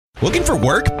Looking for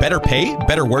work, better pay,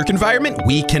 better work environment?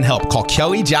 We can help. Call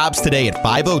Kelly Jobs today at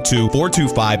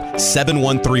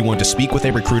 502-425-7131 to speak with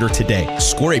a recruiter today.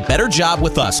 Score a better job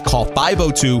with us. Call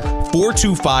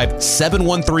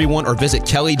 502-425-7131 or visit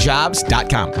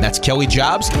kellyjobs.com. That's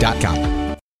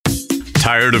kellyjobs.com.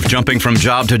 Tired of jumping from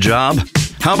job to job?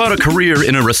 How about a career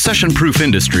in a recession-proof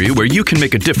industry where you can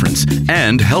make a difference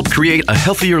and help create a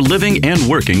healthier living and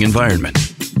working environment?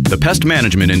 The pest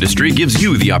management industry gives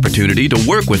you the opportunity to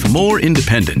work with more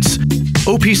independence.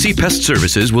 OPC Pest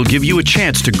Services will give you a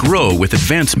chance to grow with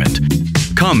advancement.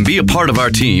 Come be a part of our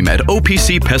team at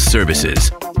OPC Pest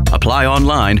Services. Apply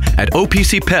online at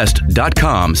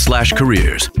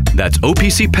opcpest.com/careers. That's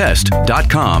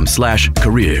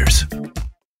opcpest.com/careers.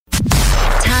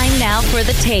 Time now for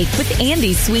The Take with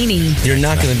Andy Sweeney. You're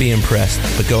not going to be impressed,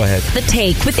 but go ahead. The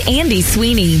Take with Andy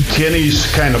Sweeney. Kenny's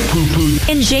kind of poo-poo.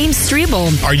 And James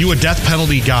Strebel. Are you a death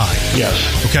penalty guy? Yes.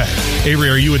 Okay. Avery,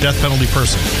 are you a death penalty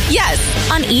person? Yes.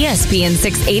 On ESPN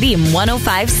 680 and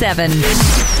 105.7.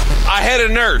 I had a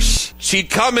nurse.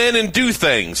 She'd come in and do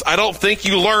things I don't think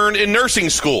you learn in nursing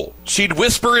school. She'd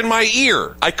whisper in my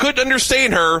ear. I couldn't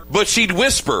understand her, but she'd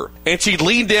whisper, and she'd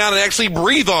lean down and actually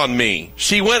breathe on me.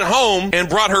 She went home and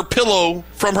brought her pillow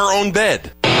from her own bed.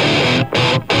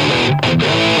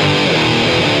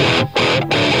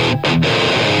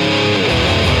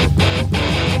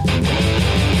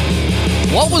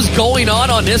 What was going on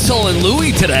Issel and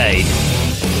Louie today?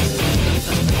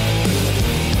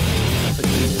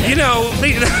 You know,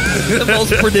 the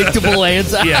most predictable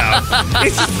answer. Yeah.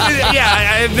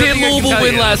 Did Louisville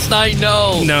win last night?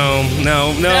 No. No.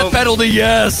 Death penalty,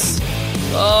 yes.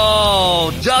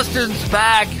 Oh, Justin's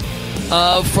back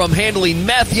from handling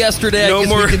meth yesterday. I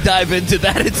guess we can dive into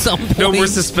that at some point. No more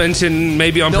suspension,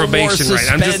 maybe on probation, right?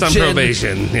 I'm just on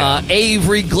probation. Yeah.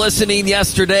 Avery glistening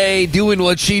yesterday, doing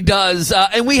what she does.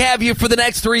 And we have you for the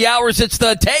next 3 hours. It's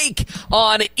The Take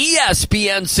on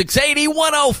ESPN 680,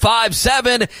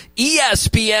 105.7,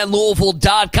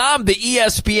 ESPNLouisville.com, the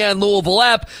ESPN Louisville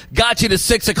app. Got you to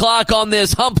 6 o'clock on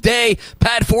this hump day.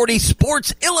 Pat Forty,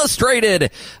 Sports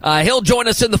Illustrated. He'll join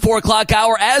us in the 4 o'clock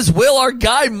hour, as will our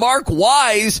guy Mark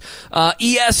Wise,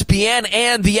 ESPN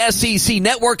and the SEC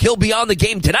Network. He'll be on the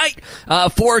game tonight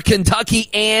for Kentucky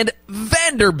and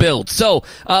Vanderbilt. So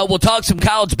we'll talk some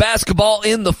college basketball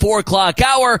in the 4 o'clock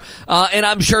hour, and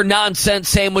I'm sure nonsense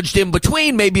sandwiched in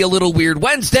between, maybe a little weird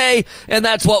Wednesday, and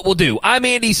that's what we'll do. I'm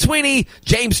Andy Sweeney,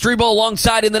 James Strebel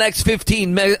alongside in the next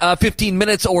 15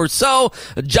 minutes or so.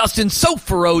 Justin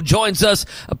Sofaro joins us,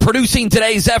 producing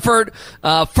today's effort.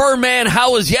 Furman,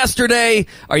 how was yesterday?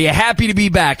 Are you happy to be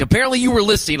back? Apparently you were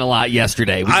listening a lot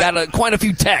yesterday. We got quite a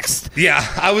few texts. Yeah,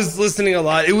 I was listening a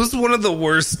lot. It was one of the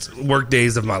worst work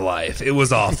days of my life. It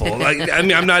was awful.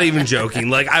 I'm not even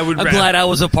joking. I'm glad I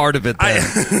was a part of it,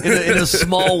 in a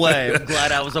small way. I'm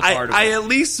glad I was a part of it. I at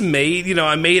least made,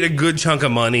 I made a good chunk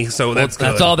of money, so that's good.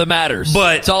 That's all that matters.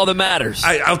 That's all that matters.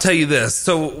 I'll tell you this.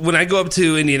 So when I go up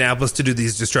to Indianapolis to do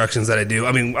these destructions that I do,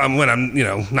 when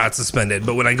I'm, not suspended,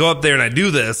 but when I go up there and I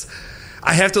do this,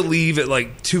 I have to leave at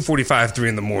 2:45, 3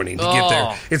 in the morning to get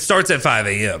there. It starts at 5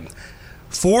 a.m.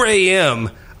 4 a.m.,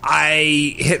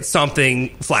 I hit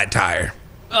something, flat tire.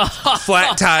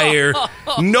 Flat tire.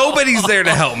 Nobody's there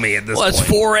to help me at this point. It's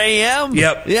 4 a.m.?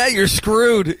 Yep. Yeah, you're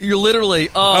screwed. You're literally,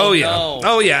 yeah. No.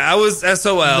 Oh, yeah. I was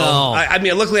SOL. No.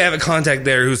 Luckily I have a contact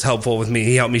there who's helpful with me.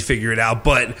 He helped me figure it out,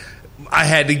 but I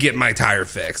had to get my tire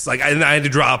fixed. I had to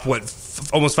drop,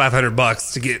 almost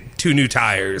 $500 to get 2 new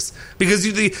tires. Because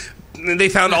they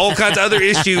found all kinds of other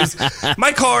issues.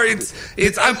 My car, I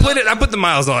put the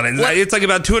miles on it. It's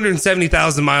about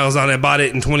 270,000 miles on it. I bought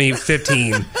it in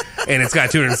 2015, and it's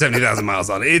got 270,000 miles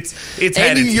on it. It's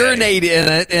and you urinate in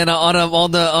it and on a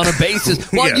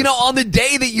basis. Well, yes. On the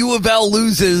day that U of L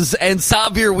loses and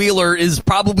Xavier Wheeler is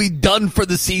probably done for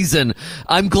the season,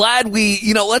 I'm glad we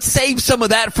let's save some of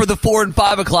that for the 4 and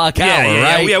 5 o'clock hour.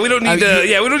 Right? Yeah. We don't need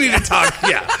to talk.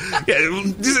 Yeah.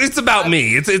 It's about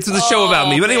me. It's the show about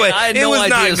me. But anyway. It was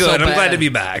not good. So I'm glad to be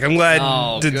back. I'm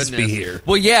glad to just be here.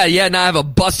 Well, yeah. Now I have a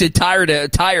busted tire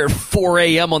at 4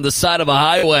 a.m. on the side of a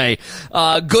highway.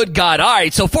 Good God. All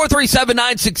right, so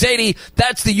 437-9680.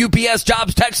 That's the UPS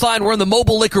Jobs text line. We're in the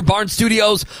Mobile Liquor Barn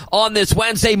Studios on this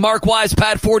Wednesday. Mark Wise,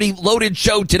 Pat Forty, loaded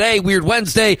show today. Weird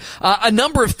Wednesday. A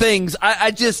number of things.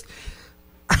 I just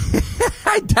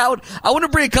I doubt. I want to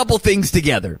bring a couple things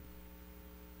together.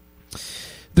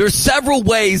 There's several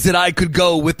ways that I could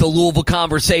go with the Louisville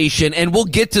conversation, and we'll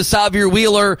get to Xavier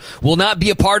Wheeler. Will not be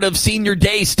a part of Senior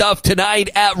Day stuff tonight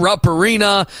at Rupp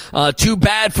Arena. Too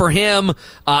bad for him.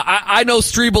 I know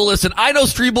Strebel. Listen, I know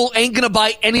Strebel ain't going to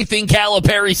buy anything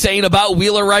Calipari's saying about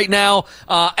Wheeler right now,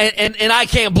 and I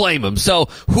can't blame him. So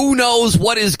who knows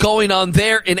what is going on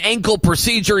there? An ankle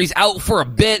procedure. He's out for a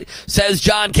bit, says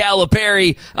John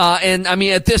Calipari. And, I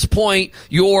mean, at this point,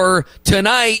 your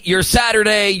tonight, your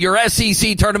Saturday, your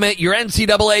SEC tournament, your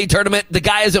NCAA tournament. The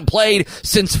guy hasn't played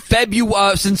since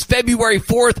February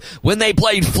 4th when they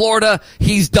played Florida.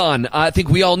 He's done. I think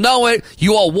we all know it.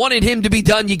 You all wanted him to be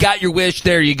done. You got your wish.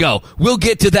 There you go. We'll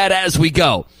get to that as we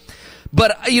go.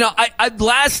 But, I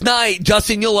last night,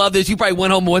 Justin, you'll love this. You probably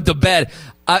went home and went to bed.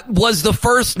 Was the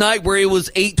first night where it was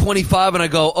 8:25 and I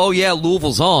go, oh yeah,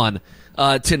 Louisville's on.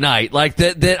 Tonight, like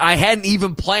that I hadn't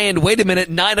even planned. Wait a minute,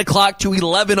 9 o'clock to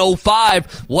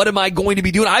 11:05. What am I going to be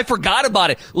doing? I forgot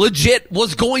about it. Legit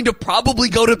was going to probably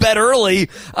go to bed early.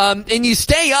 And you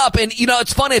stay up, and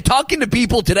it's funny talking to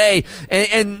people today,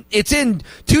 and it's in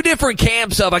two different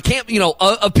camps of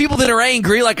of people that are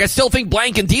angry. Like I still think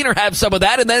Blank and Diener have some of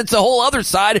that, and then it's a whole other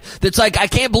side that's like I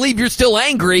can't believe you're still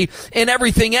angry and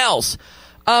everything else.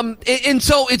 And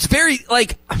so it's very,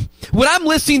 like, when I'm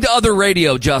listening to other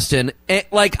radio, Justin,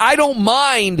 I don't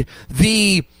mind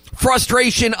the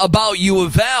frustration about U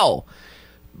of L,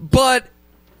 but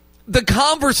the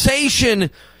conversation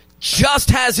just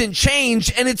hasn't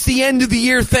changed, and it's the end of the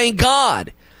year, thank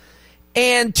God.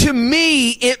 And to me,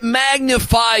 it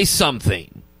magnifies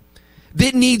something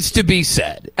that needs to be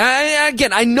said.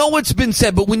 Again, I know it's been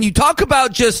said, but when you talk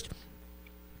about just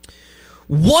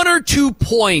 1 or 2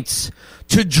 points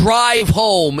to drive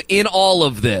home in all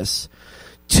of this,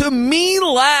 to me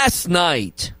last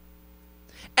night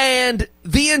and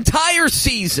the entire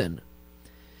season,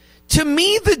 to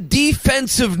me the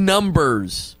defensive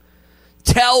numbers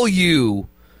tell you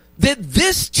that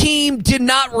this team did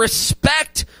not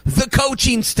respect the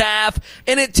coaching staff,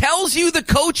 and it tells you the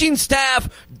coaching staff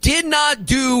did not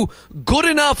do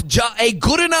a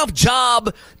good enough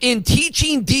job in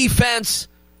teaching defense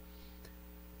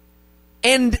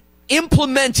and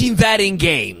implementing that in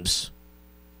games.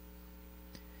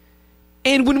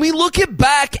 And when we look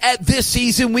back at this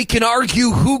season, we can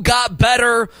argue who got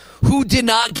better, who did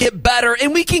not get better,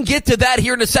 and we can get to that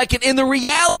here in a second. And the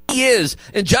reality is,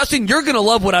 and Justin, you're going to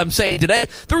love what I'm saying today,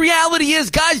 the reality is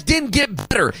guys didn't get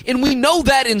better. And we know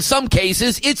that in some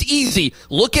cases. It's easy.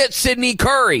 Look at Sidney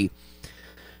Curry.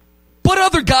 But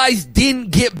other guys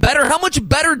didn't get better. How much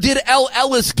better did L.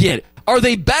 Ellis get? Are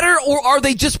they better, or are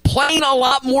they just playing a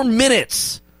lot more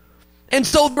minutes? And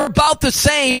so they're about the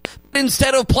same.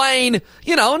 Instead of playing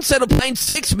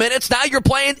 6 minutes, now you're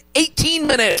playing 18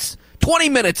 minutes, 20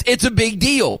 minutes. It's a big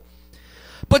deal.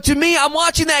 But to me, I'm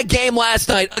watching that game last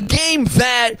night, a game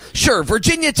that, sure,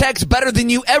 Virginia Tech's better than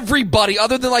you. Everybody,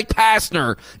 other than like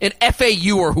Pastner and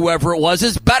FAU or whoever it was,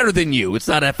 is better than you. It's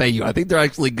not FAU. I think they're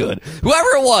actually good. Whoever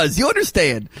it was, you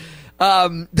understand.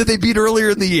 That they beat earlier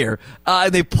in the year.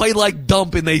 And they played like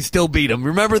dump and they still beat them.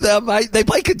 Remember them? They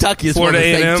played Kentucky as Florida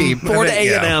A&M team. Florida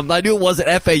A&M. I knew it wasn't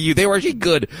FAU. They were actually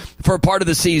good for a part of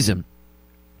the season.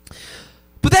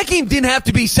 But that game didn't have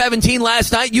to be 17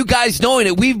 last night. You guys knowing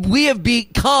it. We have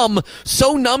become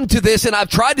so numb to this, and I've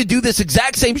tried to do this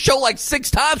exact same show like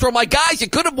 6 times where I'm like, guys, you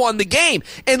could have won the game.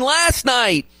 And last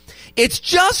night, it's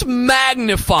just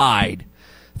magnified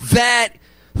that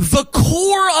the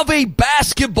core of a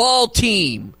basketball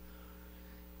team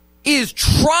is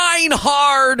trying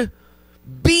hard,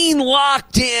 being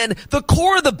locked in. The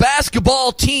core of the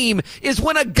basketball team is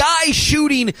when a guy's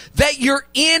shooting that you're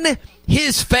in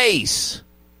his face.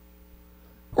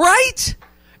 Right?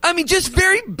 I mean, just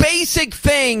very basic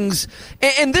things.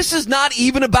 And this is not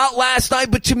even about last night,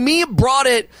 but to me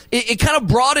it kind of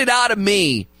brought it out of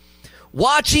me.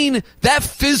 Watching that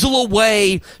fizzle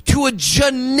away to a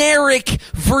generic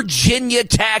Virginia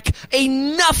Tech, a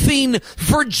nothing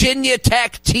Virginia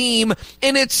Tech team,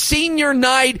 and it's senior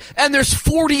night, and there's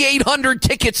 4,800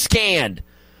 tickets scanned.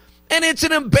 And it's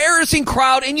an embarrassing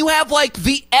crowd, and you have like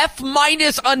the F-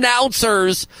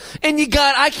 announcers, and you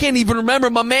got, I can't even remember,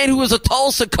 my man who was a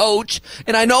Tulsa coach,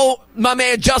 and I know my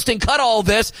man Justin cut all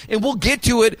this, and we'll get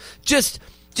to it, just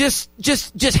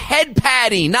head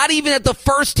patting, not even at the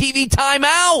first TV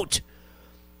timeout.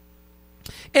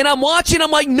 And I'm watching,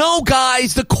 I'm like, no,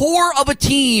 guys, the core of a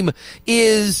team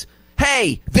is,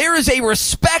 hey, there is a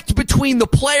respect between the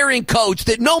player and coach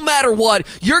that no matter what,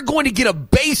 you're going to get a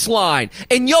baseline.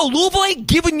 And Louisville ain't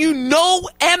giving you no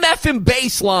MFing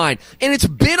baseline. And it's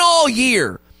been all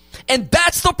year. And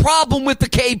that's the problem with the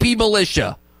KP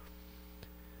militia.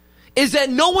 is that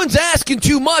no one's asking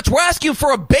too much. We're asking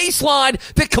for a baseline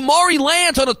that Kamari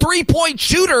Lands on a three-point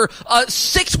shooter, a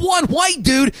 6'1" white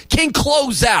dude, can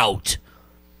close out.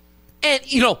 And,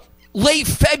 late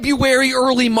February,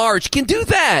 early March can do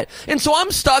that. And so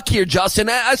I'm stuck here, Justin.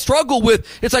 I struggle with,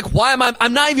 it's like, why am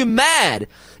I'm not even mad.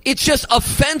 It's just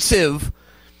offensive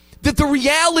that the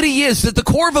reality is that the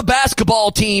core of a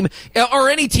basketball team or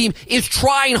any team is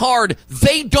trying hard.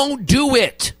 They don't do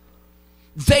it.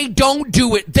 They don't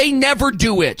do it. They never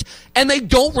do it. And they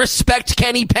don't respect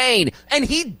Kenny Payne. And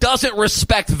he doesn't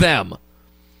respect them.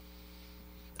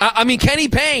 Kenny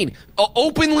Payne,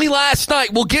 openly last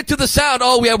night, we'll get to the sound.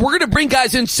 Oh, yeah, we're going to bring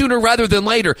guys in sooner rather than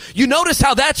later. You notice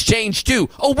how that's changed, too.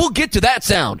 Oh, we'll get to that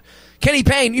sound. Kenny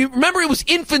Payne, you remember it was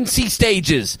infancy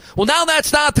stages. Well, now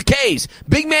that's not the case.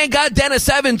 Big man got Dennis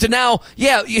Evans, and now,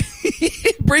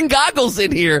 bring Goggles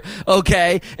in here,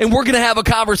 okay, and we're going to have a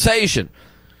conversation.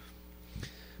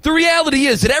 The reality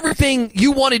is that everything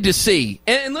you wanted to see,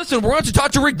 and listen, we're going to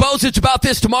talk to Rick Bozich about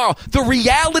this tomorrow. The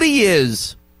reality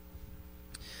is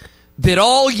that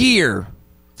all year,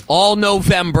 all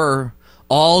November,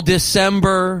 all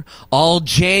December, all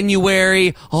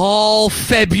January, all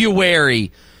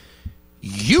February,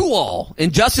 you all,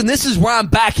 and Justin, this is where I'm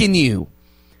backing you.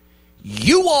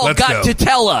 You all got to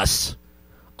tell us,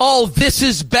 oh, this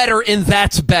is better and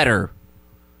that's better.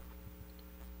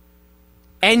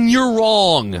 And you're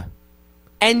wrong.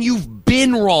 And you've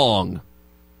been wrong.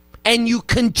 And you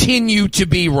continue to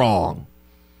be wrong.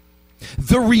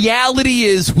 The reality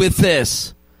is with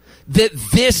this, that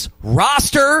this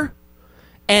roster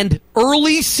and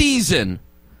early season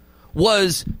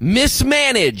was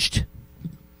mismanaged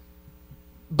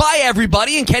by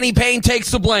everybody, and Kenny Payne takes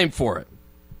the blame for it.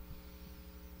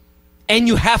 And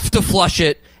you have to flush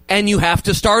it, and you have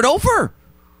to start over.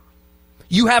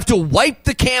 You have to wipe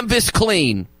the canvas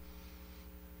clean.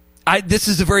 This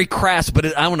is a very crass, but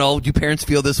I don't know. Do parents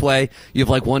feel this way? You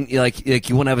have you want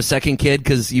to have a second kid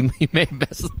because you may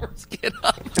mess the first kid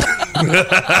up.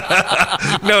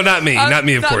 No, not me. Not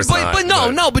me, of course not.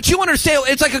 But you understand.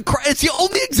 It's it's the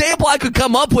only example I could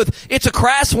come up with. It's a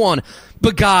crass one.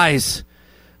 But guys,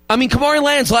 Kamari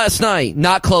Lands last night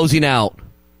not closing out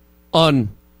on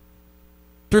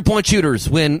three-point shooters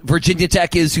when Virginia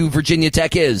Tech is who Virginia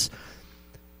Tech is.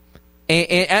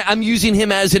 And I'm using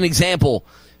him as an example.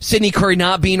 Sidney Curry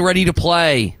not being ready to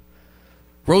play.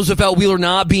 Roosevelt Wheeler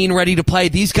not being ready to play.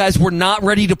 These guys were not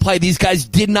ready to play. These guys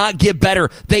did not get better.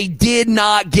 They did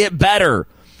not get better.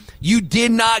 You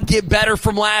did not get better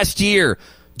from last year.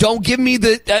 Don't give me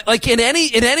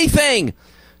in anything.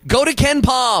 Go to Ken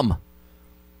Palm.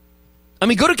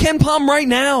 Go to Ken Palm right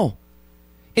now.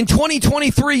 In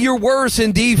 2023, you're worse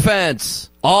in defense.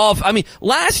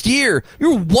 Last year,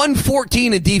 you're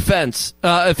 114 in defense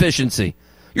efficiency.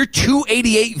 You're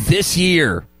 288 this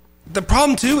year. The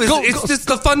problem, too, is it's just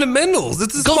the fundamentals.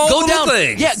 It's the small little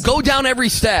things. Yeah, go down every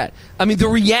stat. The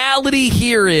reality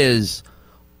here is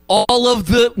all of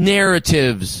the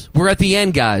narratives, we're at the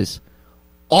end, guys.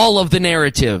 All of the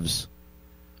narratives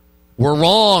were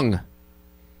wrong,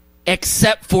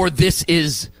 except for this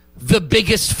is the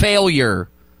biggest failure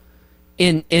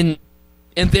in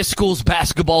this school's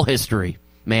basketball history,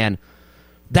 man.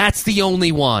 That's the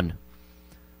only one.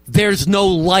 There's no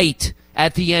light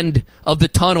at the end of the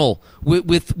tunnel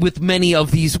with many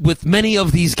of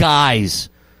these guys.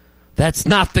 That's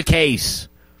not the case.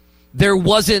 There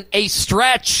wasn't a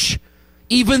stretch,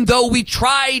 even though we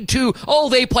tried to. Oh,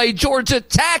 they played Georgia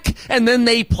Tech, and then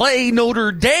they play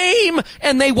Notre Dame,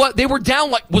 and they were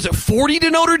down was it 40 to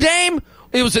Notre Dame?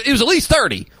 It was at least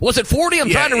 30. Was it 40? I'm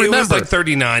trying to remember. It was like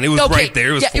 39. It was right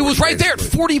there. It was right there at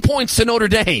 40 points to Notre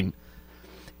Dame.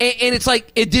 And it's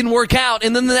like it didn't work out.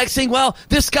 And then the next thing, well,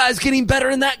 this guy's getting better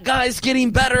and that guy's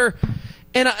getting better.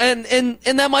 And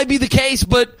that might be the case.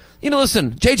 But,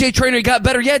 listen, J.J. Traynor got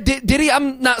better. Yeah, did he?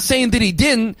 I'm not saying that he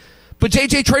didn't. But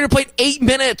J.J. Traynor played 8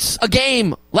 minutes a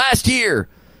game last year.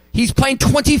 He's playing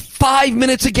 25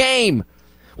 minutes a game.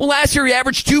 Well, last year he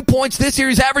averaged 2 points. This year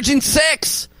he's averaging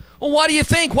 6. Well, why do you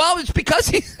think? Well, it's because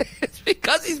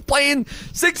he's playing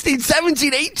 16,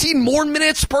 17, 18 more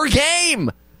minutes per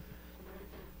game.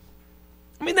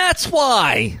 That's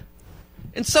why.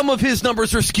 And some of his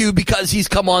numbers are skewed because he's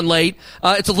come on late.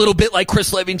 It's a little bit like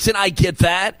Chris Livingston. I get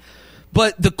that.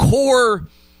 But the core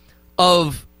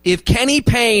of if Kenny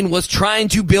Payne was trying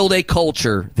to build a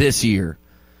culture this year,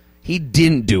 he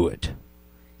didn't do it.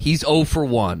 He's 0 for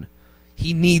 1.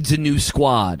 He needs a new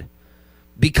squad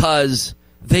because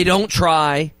they don't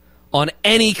try on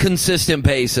any consistent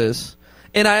basis.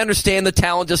 And I understand the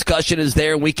talent discussion is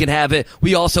there, and we can have it.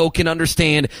 We also can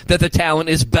understand that the talent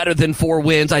is better than 4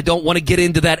 wins. I don't want to get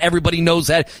into that. Everybody knows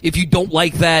that. If you don't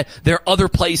like that, there are other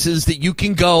places that you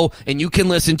can go and you can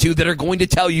listen to that are going to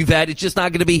tell you that. It's just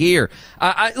not going to be here.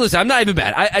 Listen, I'm not even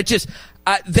mad.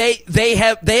 They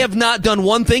have not done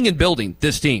one thing in building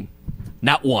this team.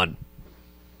 Not one.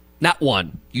 Not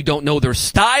one. You don't know their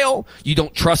style. You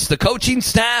don't trust the coaching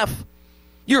staff.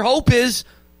 Your hope is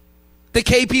that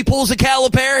KP pulls a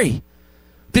Calipari,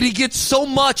 that he gets so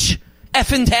much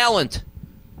effing talent.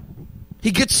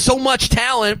 He gets so much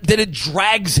talent that it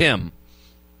drags him.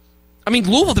 I mean,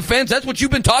 Louisville fans, that's what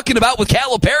you've been talking about with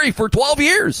Calipari for 12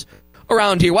 years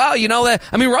around here. Wow, you know that?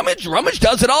 I mean, Rummage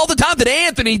does it all the time. That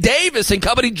Anthony Davis and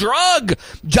company drug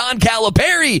John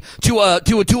Calipari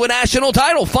to a national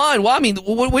title. Fine. Well, I mean,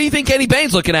 what do you think Kenny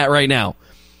Payne's looking at right now?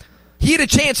 He had a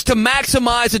chance to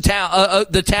maximize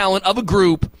the talent of a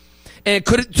group. And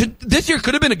this year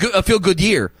could have been a feel-good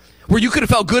year where you could have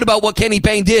felt good about what Kenny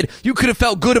Payne did. You could have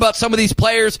felt good about some of these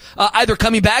players either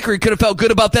coming back, or you could have felt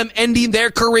good about them ending their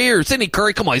careers. Sidney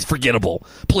Curry, come on, he's forgettable.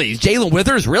 Please. Jalen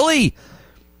Withers, really?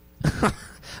 I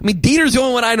mean, Dieter's the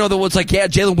only one I know that was like, yeah,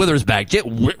 Jalen Withers back.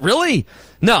 Really?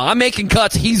 No, I'm making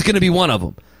cuts. He's going to be one of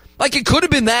them. Like, it could have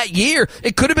been that year.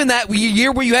 It could have been that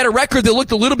year where you had a record that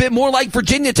looked a little bit more like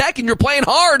Virginia Tech and you're playing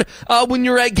hard when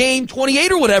you're at game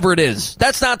 28 or whatever it is.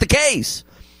 That's not the case.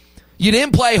 You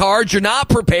didn't play hard. You're not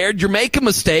prepared. You're making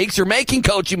mistakes. You're making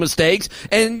coaching mistakes.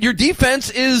 And your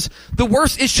defense is the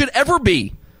worst it should ever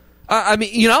be. Come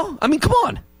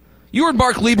on. You heard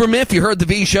Mark Lieberman if you heard the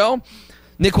V Show.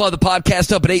 Nick will have the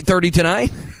podcast up at 8:30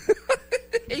 tonight.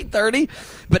 8:30.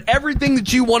 But everything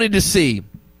that you wanted to see.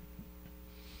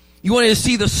 You wanted to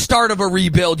see the start of a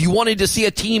rebuild. You wanted to see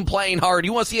a team playing hard.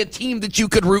 You want to see a team that you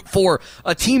could root for.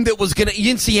 A team that was you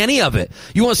didn't see any of it.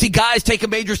 You want to see guys take a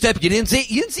major step. You didn't see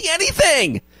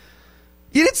anything.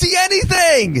 You didn't see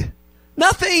anything.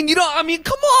 Nothing.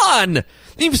 Come on.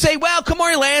 You say, well,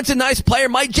 Kamari Land's a nice player.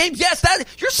 Mike James, yes,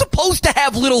 you're supposed to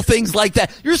have little things like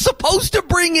that. You're supposed to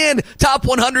bring in top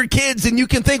 100 kids, and you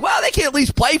can think, well, they can at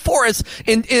least play for us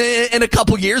in a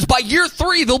couple years. By year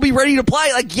 3, they'll be ready to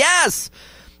play. Like, yes.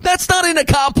 That's not an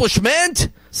accomplishment.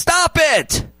 Stop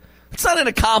it. It's not an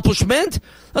accomplishment.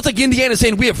 That's like Indiana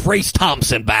saying we have Race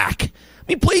Thompson back. I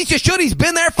mean, please, you should. He's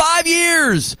been there 5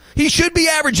 years. He should be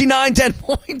averaging 9-10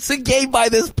 points a game by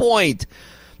this point.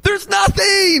 There's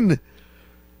nothing.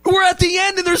 We're at the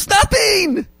end and there's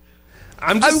nothing.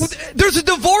 There's a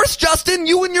divorce, Justin.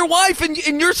 You and your wife, and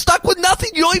you're stuck with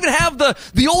nothing. You don't even have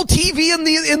the old TV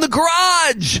in the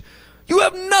garage. You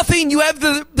have nothing. You have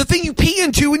the thing you pee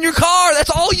into in your car. That's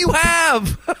all you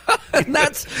have. And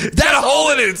that's got a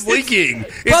hole in it. It's leaking.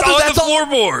 It's on the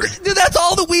floorboard. That's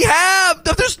all that we have.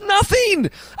 There's nothing.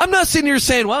 I'm not sitting here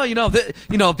saying, well,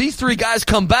 if these 3 guys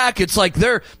come back, it's like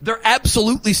they're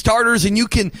absolutely starters, and you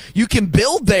can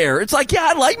build there. It's like, yeah,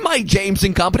 I like Mike James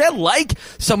and company. I like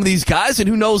some of these guys, and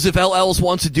who knows if Ellis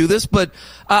wants to do this, but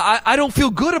I don't feel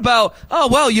good about,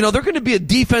 they're going to be a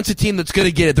defensive team that's going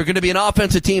to get it. They're going to be an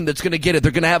offensive team that's going to get it.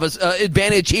 They're going to have an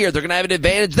advantage here. They're going to have an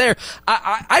advantage there.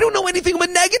 I don't know anything but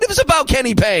negatives about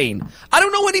Kenny Payne. I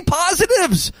don't know any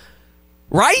positives.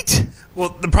 Right?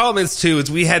 Well, the problem is, too,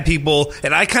 is we had people,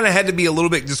 and I kind of had to be a little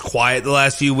bit just quiet the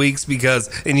last few weeks because,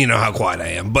 and you know how quiet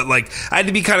I am, but I had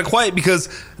to be kind of quiet because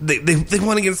they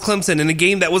won against Clemson in a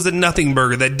game that was a nothing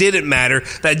burger, that didn't matter,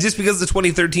 that just because the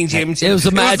 2013 championship, it was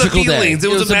a magical day. It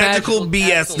was a magical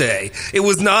BS day. It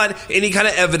was not any kind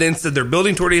of evidence that they're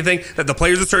building toward anything, that the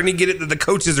players are starting to get it, that the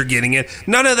coaches are getting it.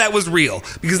 None of that was real,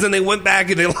 because then they went back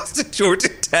and they lost to Georgia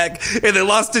Tech, and they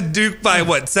lost to Duke by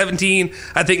 17,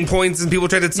 I think, points, and people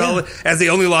tried to tell it as they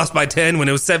only lost by 10 when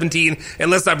it was 17,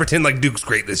 and let's not pretend like Duke's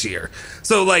great this year.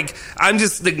 So, I'm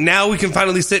just, now we can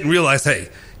finally sit and realize, hey,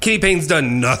 Kenny Payne's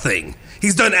done nothing.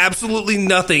 He's done absolutely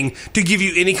nothing to give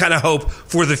you any kind of hope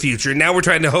for the future. Now we're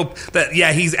trying to hope that,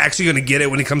 he's actually going to get it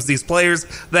when it comes to these players.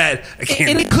 And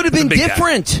it could have been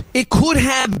different. It could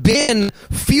have been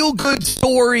feel-good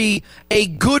story, a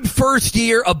good first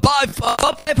year, above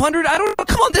 500. I don't know.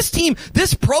 Come on, this team,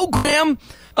 this program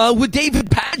with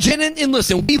David Pageant, and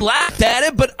listen, we laughed at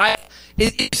it, but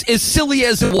it's as silly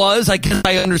as it was, I guess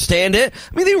I understand it.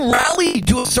 I mean, they rallied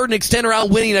to a certain extent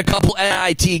around winning a couple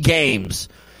NIT games.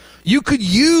 You could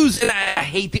use, and I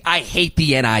hate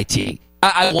the NIT.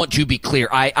 I want you to be clear.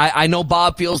 I know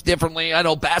Bob feels differently. I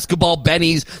know basketball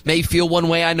bennies may feel one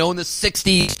way. I know in the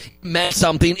 60s it meant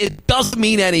something. It doesn't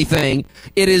mean anything.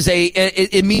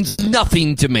 It means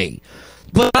nothing to me.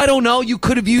 But I don't know. You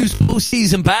could have used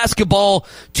postseason basketball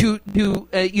to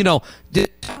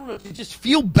just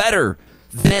feel better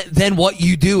than what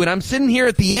you do. And I'm sitting here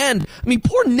at the end. I mean,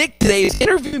 poor Nick today is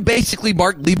interviewing basically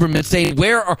Mark Lieberman saying,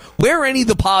 where are any of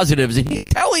the positives? And he's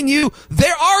telling you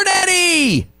there aren't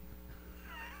any.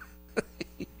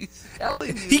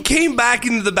 He came back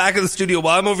into the back of the studio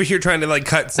while I'm over here trying to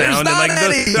cut sound, and I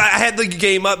had the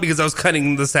game up because I was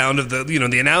cutting the sound of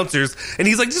the announcers, and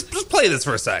he's like, just play this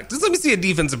for a sec, just let me see a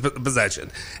defensive possession,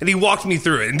 and he walked me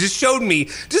through it and just showed me.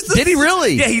 Did he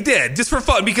really? Yeah, he did, just for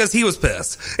fun because he was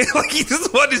pissed. He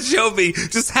just wanted to show me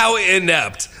just how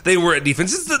inept they were at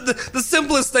defense. Just the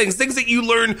simplest things that you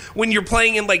learn when you're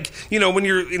playing in when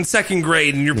you're in second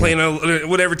grade and you're playing a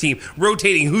whatever team,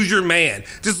 rotating, who's your man,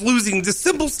 just losing, just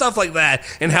simple stuff like that,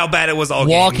 and how bad it was all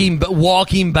game.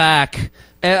 Walking back.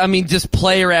 I mean, just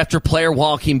player after player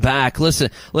walking back. Listen.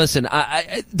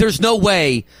 I there's no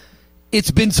way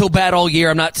it's been so bad all year.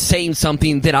 I'm not saying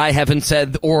something that I haven't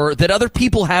said or that other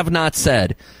people have not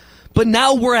said. But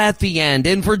now we're at the end,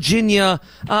 and Virginia.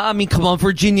 Come on,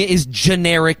 Virginia is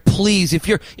generic. Please, if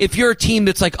you're a team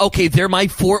that's like, okay, they're my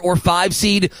 4 or 5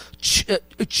 seed,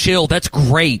 chill. That's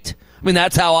great. I mean,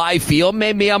 that's how I feel.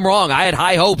 Maybe I'm wrong. I had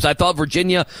high hopes. I thought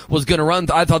Virginia was going to run.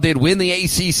 I thought they'd win the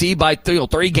ACC by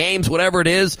 3 games, whatever it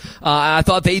is. I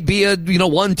thought they'd be a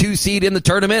 1-2 seed in the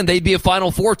tournament. They'd be a Final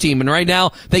Four team. And right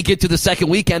now they get to the second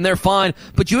weekend. They're fine.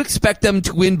 But you expect them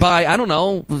to win by, I don't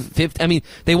know, 50. I mean,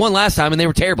 they won last time and they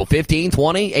were terrible. 15,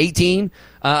 20, 18.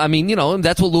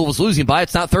 That's what Louisville's losing by.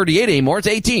 It's not 38 anymore. It's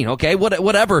 18. Okay,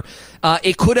 whatever.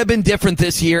 It could have been different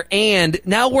this year. And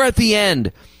now we're at the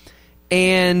end.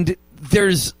 And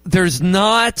there's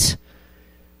not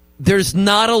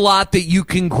a lot that you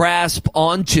can grasp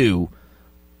onto,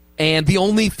 and the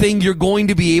only thing you're going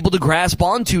to be able to grasp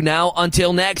onto now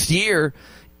until next year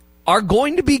are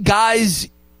going to be guys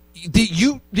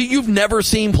that you've never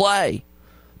seen play.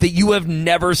 That you have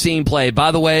never seen play. By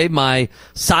the way, my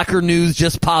soccer news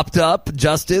just popped up,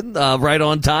 Justin, right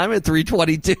on time at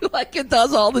 3:22, like it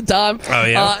does all the time. Oh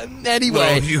yeah.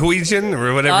 Anyway, Huijin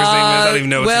or whatever his name is. I don't even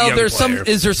know. Well,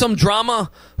 is there some drama?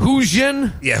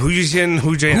 Huijin? Yeah, Huijin.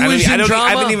 I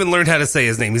haven't even learned how to say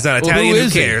his name. He's not Italian.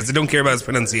 Who cares? I don't care about his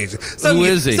pronunciation. Who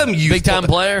is he? Some youth big time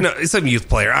player? No, some youth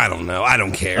player. I don't know. I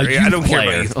don't care. I don't care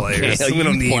about youth players. Okay, we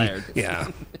don't need. Player.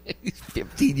 Yeah. He's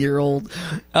 15-year-old.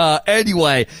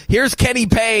 Anyway, here's Kenny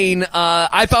Payne.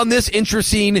 I found this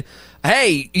interesting.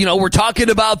 Hey, we're talking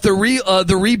about the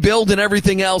rebuild and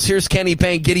everything else. Here's Kenny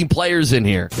Payne getting players in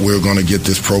here. We're going to get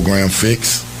this program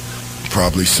fixed,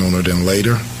 probably sooner than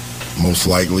later, most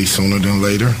likely sooner than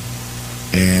later.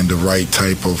 And the right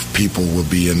type of people will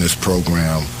be in this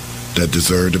program that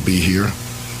deserve to be here,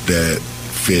 that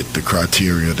fit the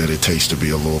criteria that it takes to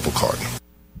be a Louisville Cardinal.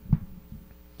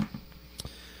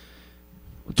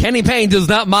 Kenny Payne does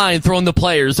not mind throwing the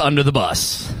players under the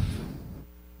bus.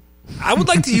 I would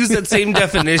like to use that same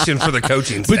definition for the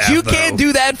coaching staff. But you can't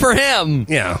do that for him.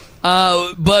 Yeah.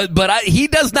 He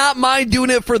does not mind doing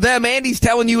it for them, and he's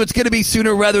telling you it's going to be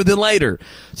sooner rather than later.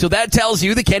 So that tells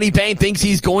you that Kenny Payne thinks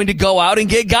he's going to go out and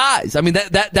get guys. I mean,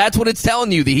 that's what it's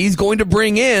telling you, that he's going to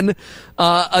bring in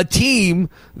a team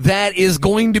that is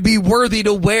going to be worthy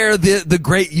to wear the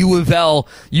great U of L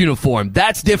uniform.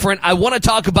 That's different. I want to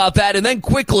talk about that. And then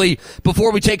quickly,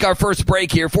 before we take our first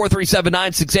break here,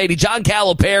 437-9680, John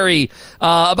Calipari,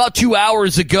 about 2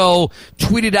 hours ago,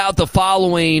 tweeted out the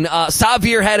following.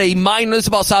 Xavier had a minor, this is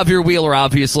about Xavier Wheeler,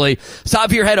 obviously.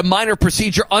 Xavier had a minor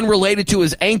procedure unrelated to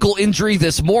his ankle injury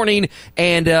this morning,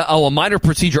 and a minor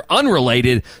procedure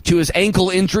unrelated to his ankle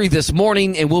injury this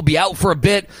morning, and will be out for a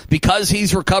bit because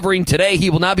he's recovering today. He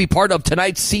will not be part of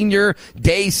tonight's Senior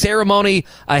Day ceremony.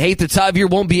 I hate that Xavier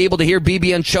won't be able to hear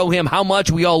BBN show him how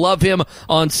much we all love him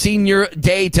on Senior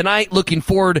Day tonight. Looking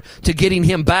forward to getting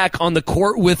him back on the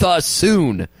court with us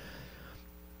soon.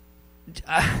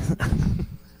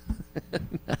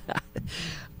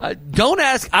 Don't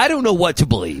ask. I don't know what to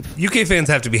believe. UK fans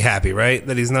have to be happy, right?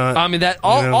 That he's not. I mean,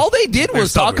 all they did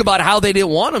was talk about how they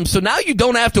didn't want him. So now you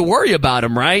don't have to worry about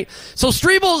him, right? So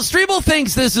Strebel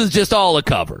thinks this is just all a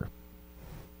cover.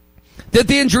 That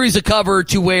the injury's a cover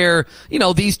to where,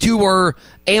 these two are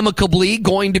amicably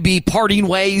going to be parting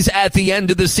ways at the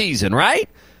end of the season, right?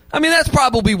 I mean, that's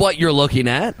probably what you're looking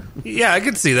at. Yeah, I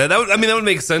could see that. That would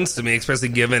make sense to me, especially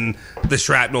given the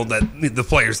shrapnel that the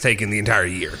players take in the entire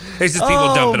year. It's just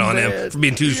people dumping on him for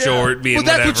being too short, being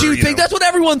that's whatever. What you think. That's what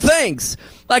everyone thinks.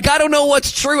 Like, I don't know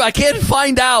what's true. I can't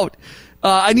find out.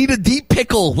 I need a deep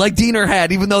pickle like Diener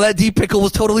had, even though that deep pickle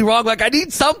was totally wrong. Like, I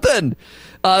need something.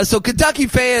 So Kentucky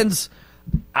fans,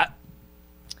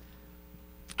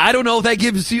 I don't know if that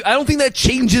gives you. I don't think that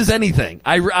changes anything.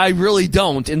 I really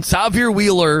don't. And Xavier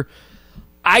Wheeler,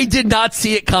 I did not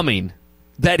see it coming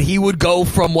that he would go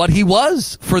from what he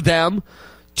was for them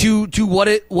to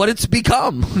what it's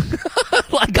become.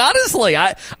 Like, honestly,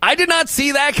 I did not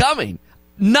see that coming.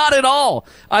 Not at all.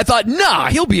 I thought,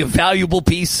 he'll be a valuable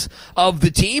piece of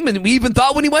the team. And we even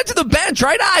thought when he went to the bench,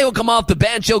 right? He'll come off the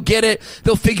bench. He'll get it.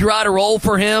 They'll figure out a role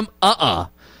for him.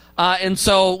 And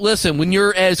so, listen, when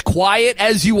you're as quiet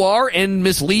as you are and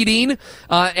misleading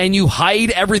and you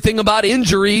hide everything about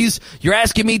injuries, you're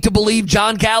asking me to believe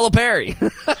John Calipari.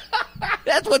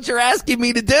 That's what you're asking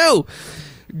me to do.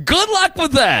 Good luck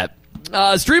with that.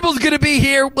 Strebel's going to be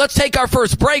here. Let's take our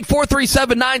first break.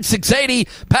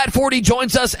 437-9680. Pat Forty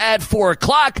joins us at 4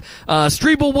 o'clock.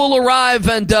 Strebel will arrive,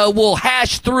 and we'll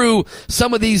hash through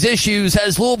some of these issues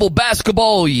as Louisville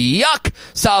basketball. Yuck.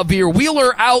 Sahvir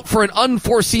Wheeler out for an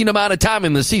unforeseen amount of time,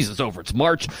 and the season's over. It's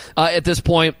March at this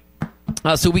point.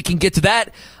 So we can get to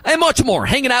that and much more.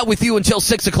 Hanging out with you until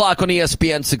 6 o'clock on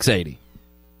ESPN 680.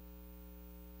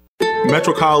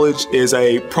 Metro College is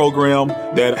a program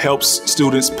that helps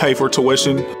students pay for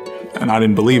tuition, and I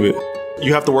didn't believe it.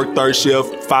 You have to work third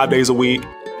shift 5 days a week.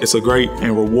 It's a great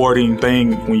and rewarding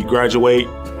thing when you graduate.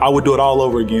 I would do it all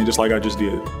over again, just like I just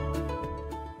did.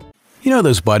 You know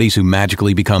those buddies who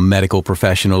magically become medical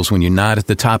professionals when you're not at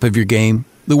the top of your game?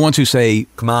 The ones who say,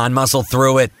 "Come on, muscle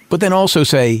through it," but then also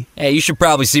say, "Hey, you should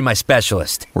probably see my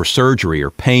specialist," or surgery or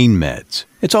pain meds.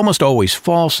 It's almost always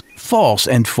false, false,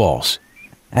 and false.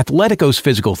 Athletico's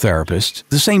physical therapists,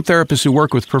 the same therapists who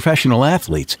work with professional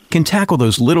athletes, can tackle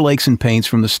those little aches and pains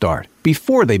from the start,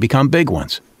 before they become big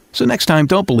ones. So next time,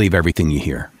 don't believe everything you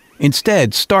hear.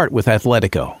 Instead, start with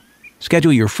Athletico.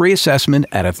 Schedule your free assessment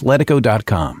at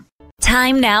athletico.com.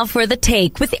 Time now for The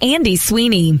Take with Andy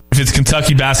Sweeney. If it's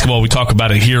Kentucky basketball, we talk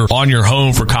about it here on your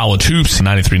home for college hoops,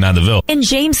 93.9 The Ville. And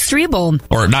James Strebel.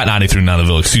 Or not 93.9 The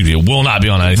Ville, excuse me. It will not be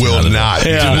on 93.9 The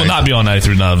Ville. Yeah, it will not be on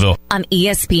 93.9 The Ville. On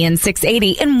ESPN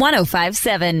 680 and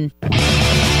 105.7.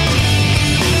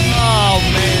 Oh,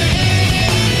 man.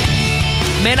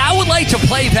 Man, I would like to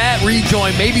play that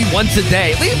rejoin maybe once a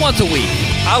day, at least once a week.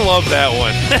 I love that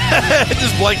one.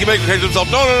 Just blanket making himself.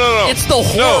 No. It's the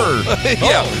horror. No.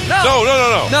 Yeah.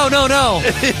 No.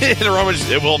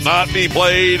 It will not be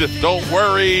played. Don't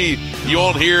worry. You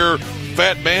won't hear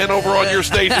Fat Man over on your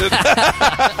station.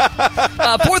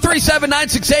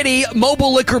 437-9680,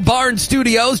 Mobile Liquor Barn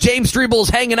Studios. James Strebel's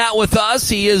hanging out with us.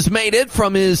 He has made it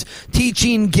from his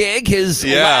teaching gig, his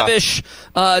lavish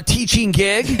teaching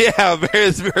gig. Yeah,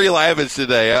 it's very lavish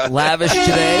today. Lavish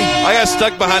today. I got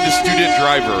stuck behind a student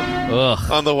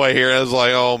driver on the way here. I was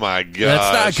like, oh, my God.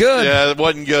 That's not good. Yeah, it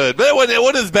wasn't good. But it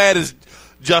wasn't as bad as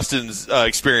Justin's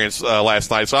experience last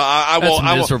night, so I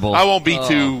won't be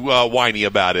too whiny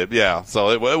about it. Yeah,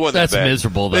 so it wasn't that's bad.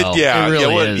 Miserable though. It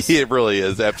really is. It really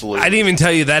is. Absolutely. I didn't even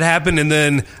tell you that happened, and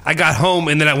then I got home,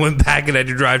 and then I went back and I had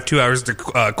to drive 2 hours to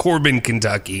Corbin,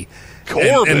 Kentucky,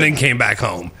 and then came back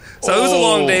home. So it was a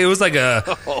long day. It was like a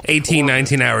 18,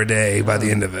 19-hour day by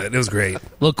the end of it. It was great.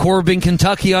 Look, Corbin,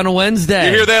 Kentucky on a Wednesday.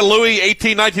 You hear that, Louis?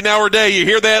 18, 19-hour day. You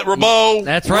hear that, Rabo?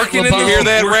 That's right, Working Rabo. You hear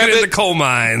that, Working Rabbit? in the coal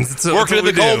mines. Working in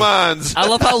the coal mines. I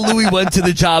love how Louis went to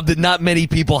the job that not many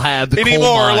people have, the anymore,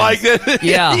 coal mines. like that.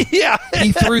 Yeah. Yeah.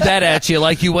 He threw that at you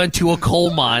like you went to a coal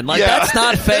mine. Like, that's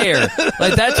not fair.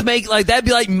 Like, that'd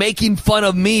be like making fun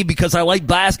of me because I like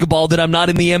basketball that I'm not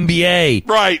in the NBA.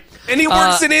 Right. And he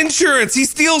works in insurance. He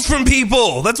steals from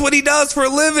people. That's what he does for a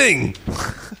living.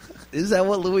 Is that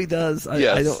what Louis does?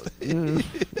 Yes.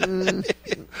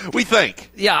 We think.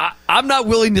 Yeah, I'm not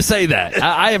willing to say that.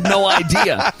 I have no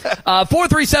idea.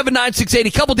 437-9680,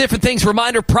 a couple different things.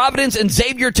 Reminder, Providence and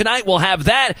Xavier tonight will have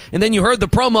that. And then you heard the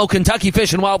promo Kentucky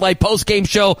Fish and Wildlife post-game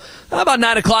show about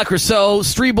 9 o'clock or so.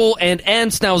 Strebel and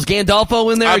Entz. Now, is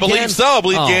Gandolfo in there again? I believe so. I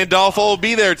believe Gandolfo will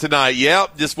be there tonight.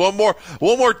 Yep. Just one more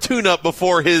tune-up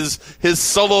before his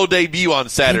solo debut on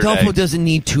Saturday. Gandolfo doesn't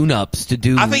need tune-ups to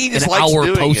do I think he just an likes hour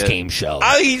doing post-game show.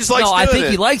 I think he just likes doing it. I think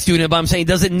he likes doing it, but I'm saying he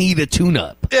doesn't need a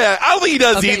tune-up. Yeah, I don't think he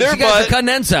does either. You guys are cutting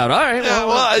Entz out. All right.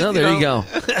 There you go.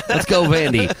 Let's go,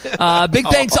 Vandy. Big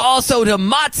thanks also to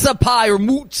Matza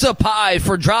Pie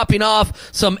for dropping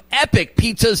off some epic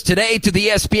pizzas today to the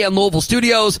ESPN Louisville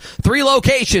studios. 3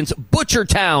 locations: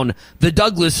 Butchertown, the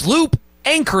Douglas Loop,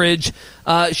 Anchorage.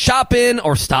 Stop in,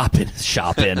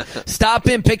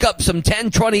 pick up some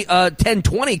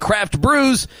 1020 craft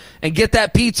brews and get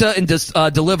that pizza and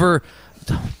deliver.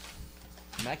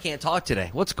 I can't talk today.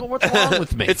 What's wrong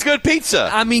with me? It's good pizza.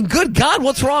 I mean, good God,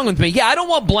 what's wrong with me? Yeah, I don't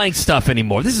want blank stuff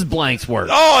anymore. This is Blank's work.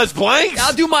 Oh, it's Blank's?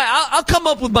 I'll come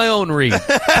up with my own read.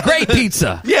 Great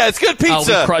pizza. Yeah, it's good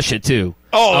pizza. We crush it too.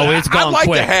 it's gone I'd like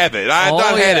quick. to have it. I've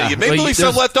not had it. Maybe there's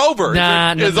some left over.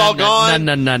 It's all gone?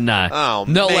 No. Oh,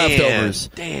 no man. leftovers.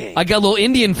 Dang. I got a little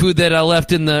Indian food that I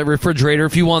left in the refrigerator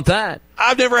if you want that.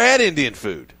 I've never had Indian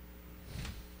food.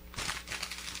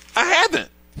 I haven't.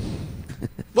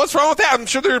 What's wrong with that? I'm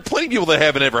sure there are plenty of people that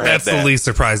haven't ever had that. That's the least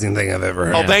surprising thing I've ever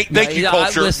heard. Oh, thank you,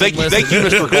 Culture. Thank you,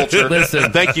 Mr. Culture.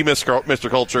 Thank you, Mr.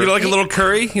 Culture. You know, like a little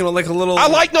curry? You know, like a little... I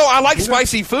like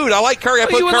spicy food. I like curry. I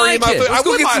put curry in my food. Let's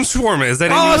go get some shawarma. Is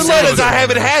that all I said is I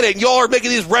haven't had it. And y'all are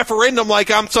making this referendum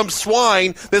like I'm some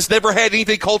swine that's never had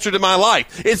anything cultured in my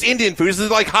life. It's Indian food. This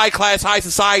is like high class, high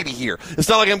society here. It's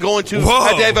not like I'm going to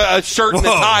have to have a shirt and a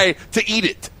tie to eat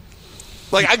it.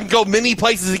 Like, I can go many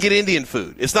places to get Indian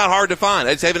food. It's not hard to find.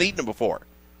 I just haven't eaten it before.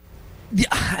 Yeah,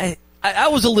 I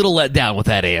was a little let down with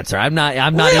that answer. I'm not.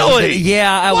 Really?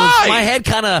 I was. My head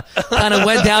kind of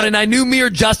went down, and I knew me or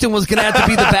Justin was going to have to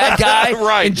be the bad guy.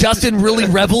 Right. And Justin really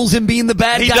revels in being the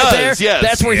bad guy does, there. yes.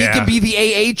 That's where he can be the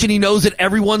AH, and he knows that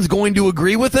everyone's going to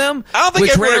agree with him. I don't think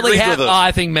which everyone rarely agrees with him.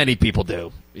 I think many people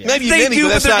do. Yeah. Maybe many, but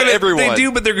that's not everyone. They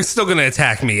do, but they're still going to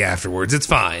attack me afterwards. It's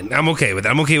fine. I'm okay with that.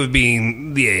 I'm okay with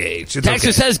being the AH.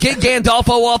 Texas says, get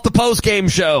Gandolfo off the post-game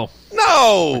show.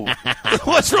 No!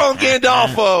 What's wrong with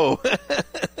Gandolfo?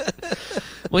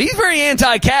 Well, he's very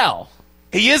anti-Cal.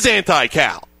 He is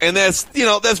anti-Cal. And that's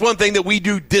one thing that we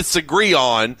do disagree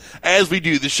on as we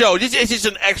do the show. It's just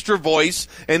an extra voice.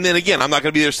 And then again, I'm not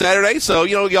going to be there Saturday, so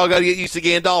y'all got to get used to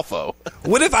Gandolfo.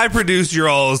 What if I produced your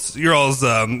all's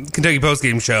Kentucky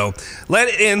postgame show? Let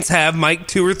Ince have Mike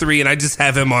 2 or 3, and I just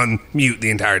have him on mute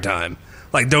the entire time.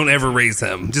 Like, don't ever raise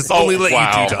him. Just only let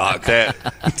you two talk.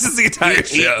 Just the entire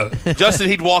show. Justin,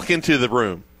 he'd walk into the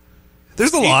room.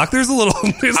 There's a lock. There's a little.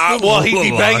 He'd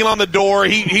be banging on the door.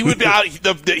 He would be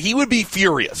he would be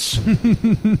furious.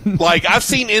 Like, I've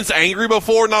seen Ince angry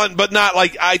before, but not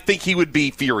like I think he would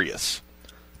be furious.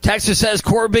 Texas says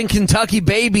Corbin, Kentucky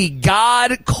baby,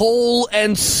 God, Cole,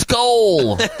 and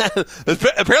Skull.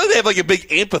 Apparently they have like a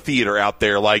big amphitheater out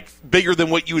there, like bigger than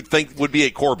what you would think would be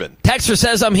at Corbin. Texas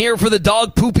says I'm here for the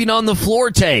dog pooping on the floor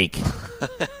take.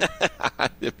 I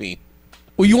mean,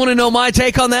 well, you want to know my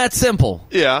take on that? Simple.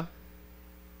 Yeah.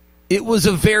 It was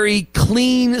a very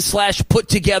clean / put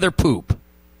together poop.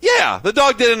 Yeah, the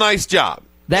dog did a nice job.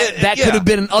 That could have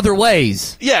been in other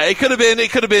ways. Yeah, it could have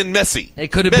been messy.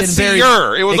 It could have been very.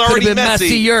 It was already messy.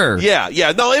 Messier.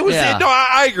 Yeah. No, it was. Yeah. No,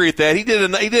 I agree with that. He did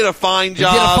a fine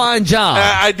job. He did a fine job.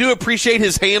 I do appreciate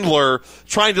his handler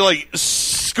trying to like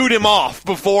scoot him off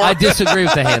before. I disagree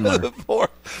with the handler. Before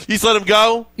you just let him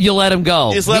go. You let him go.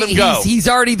 You just let him go. He's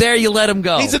already there. You let him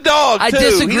go. He's a dog. I too.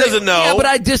 disagree. He doesn't know. Yeah, but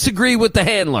I disagree with the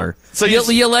handler. So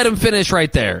you let him finish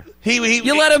right there.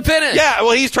 You let him finish. Yeah,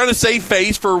 well, he's trying to save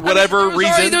face for whatever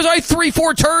reason. There's already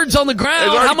 3-4 turds on the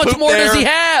ground. How much more does he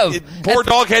have? Poor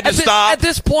dog had to stop. At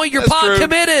this point, you're pot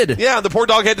committed. Yeah, the poor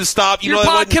dog had to stop. You're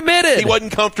pot committed. He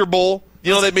wasn't comfortable.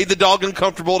 They made the dog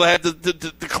uncomfortable to have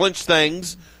to clinch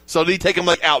things. So did he take him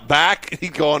like out back?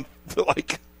 He'd go on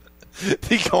like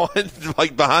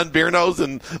behind Bear Nose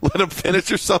and let him finish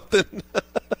or something.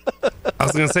 I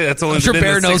was going to say that's only. I'm sure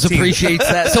Bear Nose appreciates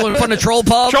that. So in front of Troll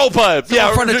Pub, yeah,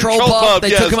 in front of Troll Pub,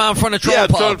 they took him out in front of Troll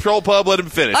Pub. Yeah, Troll Pub, let him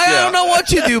finish. I don't know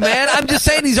what you do, man. I'm just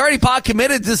saying he's already pot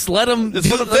committed. Just let him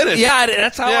finish. Yeah,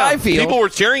 that's how I feel. People were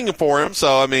cheering for him,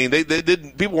 so I mean, they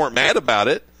didn't. People weren't mad about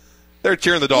it. They're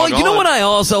cheering the dog on. Well, you know what I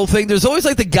also think? There's always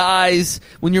like the guys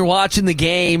when you're watching the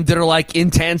game that are like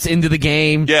intense into the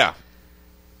game. Yeah.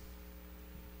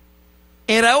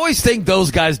 And I always think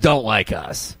those guys don't like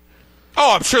us.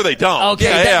 Oh, I'm sure they don't. Okay,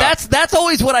 that's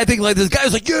always what I think. Like this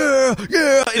guy's like, yeah,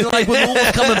 and like when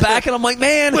Louisville's coming back, and I'm like,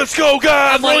 man, let's go,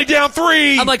 guys! I'm only down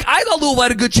 3. I'm like, I thought Louisville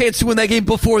had a good chance to win that game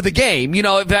before the game.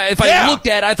 If I looked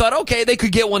at it, I thought, okay, they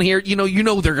could get one here. You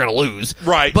know they're gonna lose,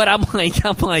 right? But I'm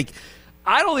like.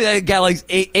 I don't think that guy likes.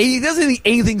 He doesn't think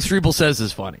anything Strebel says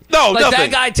is funny. No, nothing.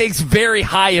 That guy takes very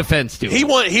high offense to it. He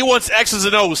wants X's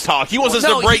and O's talk. He wants us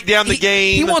to break down the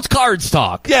game. He wants cards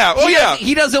talk. Yeah.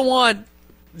 He doesn't want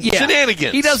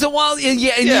shenanigans. He doesn't want and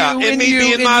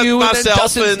myself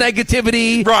Dustin's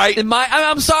negativity. Right. And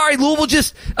I'm sorry, Louisville.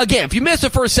 Just again, if you missed the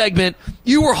first segment,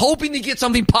 you were hoping to get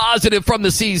something positive from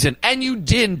the season, and you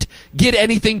didn't get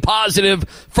anything positive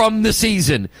from the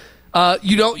season.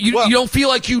 You don't feel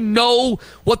like you know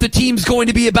what the team's going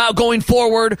to be about going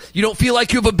forward. You don't feel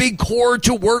like you have a big core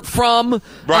to work from,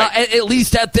 at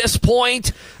least at this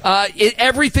point.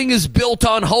 Everything is built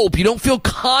on hope. You don't feel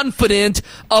confident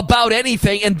about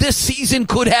anything, and this season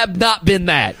could have not been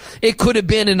that. It could have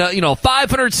been in a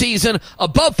 500 season,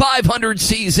 above 500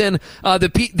 season,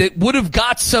 that would have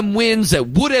got some wins, that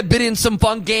would have been in some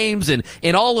fun games, and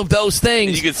all of those things.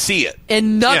 And you could see it.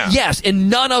 And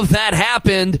none of that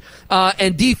happened.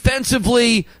 And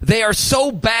defensively, they are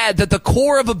so bad that the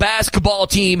core of a basketball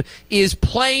team is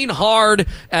playing hard,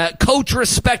 coach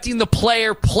respecting the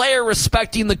player, player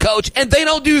respecting the coach, and they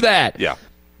don't do that. Yeah.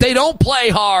 They don't play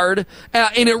hard,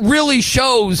 and it really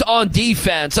shows on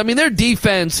defense. I mean, their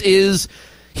defense is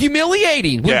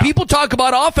humiliating. When people talk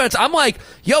about offense, I'm like,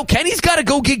 yo, Kenny's got to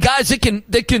go get guys that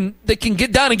can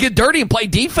get down and get dirty and play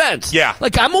defense. Yeah.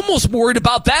 Like, I'm almost worried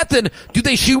about that than do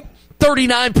they shoot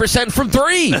 39% from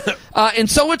three. And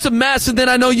so it's a mess, and then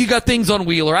I know you got things on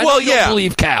Wheeler. I know you don't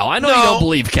believe Cal. I know you don't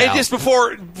believe Cal. And just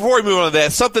before we move on to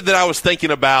that, something that I was thinking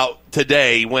about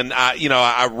today when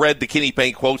I read the Kenny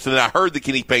Payne quotes and then I heard the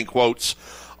Kenny Payne quotes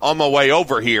on my way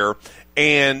over here,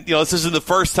 and this isn't the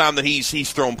first time that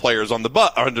he's thrown players on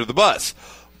the under the bus.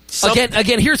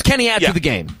 Again, here's Kenny after the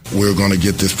game. We're going to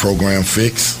get this program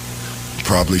fixed,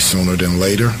 probably sooner than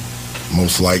later,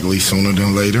 most likely sooner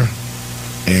than later.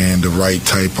 And the right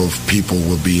type of people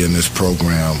will be in this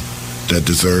program that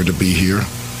deserve to be here,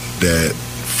 that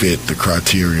fit the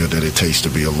criteria that it takes to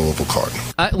be a Louisville Cardinal.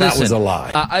 Listen, that was a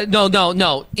lie. No.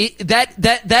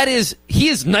 That is, he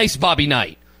is nice Bobby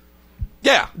Knight.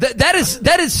 Yeah.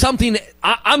 That is something,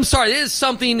 I'm sorry, it is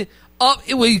something what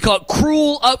you call it,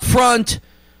 cruel, upfront.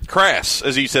 Crass,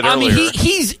 as you said earlier. I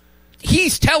mean,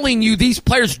 he's telling you these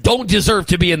players don't deserve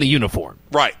to be in the uniform.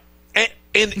 Right.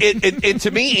 And to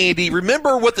me, Andy,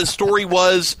 remember what the story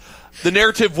was, the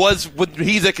narrative was when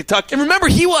he's at Kentucky. And remember,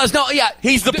 he's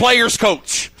the player's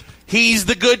coach. He's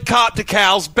the good cop to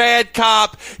Cal's bad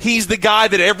cop. He's the guy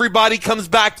that everybody comes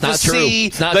back to see.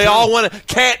 They all want to.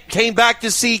 Cat came back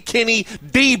to see Kenny.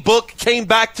 D-Book came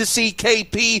back to see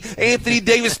KP. Anthony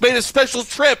Davis made a special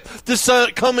trip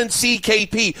to come and see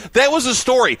KP. That was a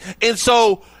story. And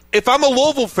so, if I'm a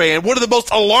Louisville fan, one of the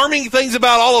most alarming things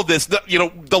about all of this,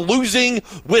 the losing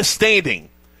withstanding,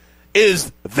 is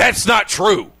that's not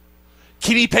true.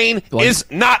 Kenny Payne is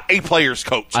not a player's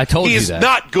coach. I told you that. He is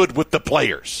not good with the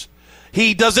players.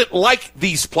 He doesn't like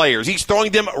these players. He's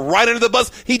throwing them right under the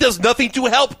bus. He does nothing to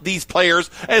help these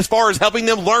players as far as helping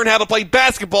them learn how to play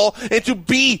basketball and to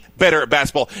be better at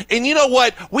basketball. And you know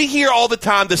what? We hear all the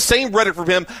time the same rhetoric from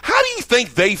him. How do you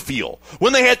think they feel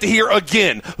when they have to hear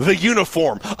again the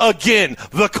uniform, again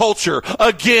the culture,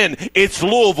 again it's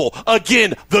Louisville,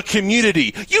 again the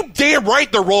community? You damn right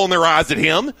they're rolling their eyes at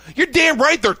him. You're damn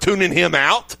right they're tuning him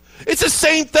out. It's the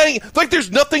same thing. Like,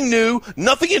 there's nothing new,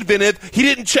 nothing inventive. He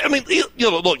didn't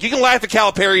look, you can laugh at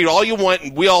Calipari all you want,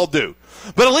 and we all do.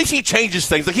 But at least he changes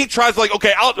things. Like, he tries,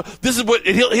 okay, this is what,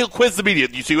 he'll quiz the media.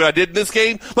 You see what I did in this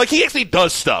game? Like, he actually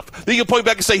does stuff. Then you can point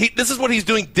back and say, this is what he's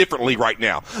doing differently right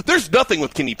now. There's nothing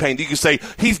with Kenny Payne. You can say,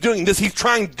 he's doing this, he's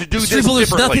trying to do this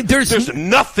differently. There's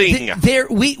nothing.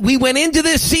 We went into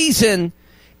this season,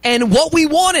 and what we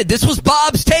wanted, this was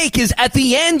Bob's take, is at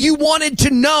the end you wanted to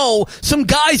know some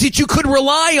guys that you could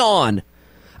rely on.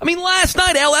 I mean, last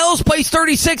night, LL's plays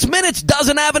 36 minutes,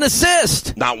 doesn't have an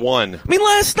assist. Not one. I mean,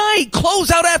 last night,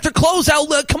 closeout after closeout,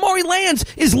 Kamari Lands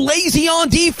is lazy on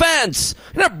defense.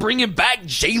 You're not bringing back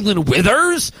Jalen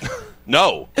Withers.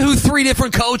 No. Who 3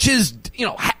 different coaches,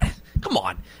 come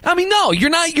on. I mean, no,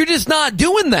 you're just not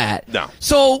doing that. No.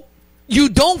 So, you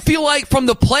don't feel like from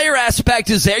the player aspect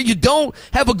is there. You don't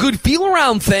have a good feel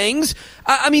around things.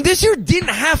 I mean, this year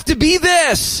didn't have to be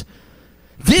this.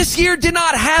 This year did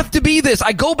not have to be this.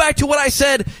 I go back to what I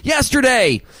said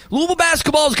yesterday. Louisville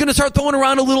basketball is going to start throwing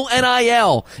around a little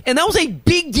NIL. And that was a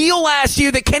big deal last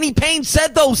year that Kenny Payne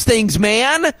said those things,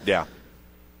 man. Yeah.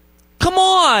 Come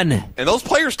on. And those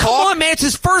players talk. Come on, man. It's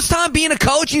his first time being a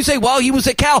coach. You say, well, he was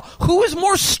at Cal. Who is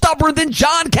more stubborn than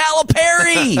John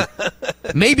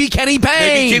Calipari? Maybe Kenny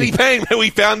Payne. Maybe Kenny Payne.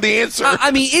 We found the answer. I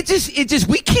mean, it just,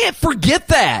 we can't forget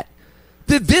that.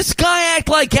 Did this guy act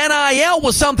like NIL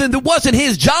was something that wasn't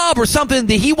his job or something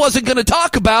that he wasn't going to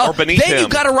talk about? Or beneath then him. You've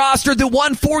got a roster that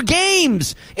won 4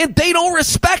 games, and they don't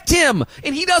respect him,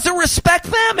 and he doesn't respect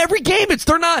them. Every game,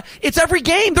 it's every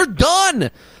game. They're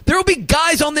done. There will be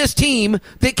guys on this team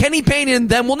that Kenny Payne and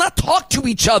them will not talk to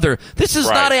each other. This is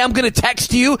not I'm going to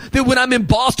text you that when I'm in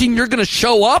Boston you're going to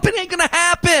show up. It ain't going to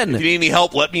happen. If you need any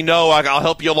help, let me know. I'll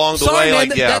help you along the way.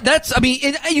 Man, that's. I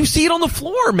mean, you see it on the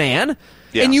floor, man.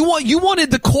 Yeah. And you wanted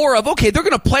the core of, okay, they're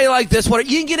going to play like this. You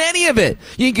didn't get any of it.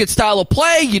 You didn't get style of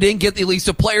play. You didn't get at least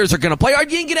the players are going to play hard.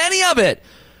 You didn't get any of it.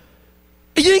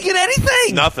 You didn't get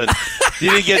anything. Nothing.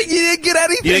 You didn't get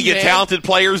anything. You didn't get talented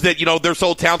players that, they're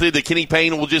so talented that Kenny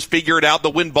Payne will just figure it out.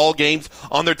 They'll win ball games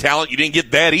on their talent. You didn't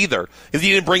get that either because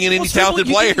you didn't bring in any talented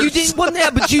players.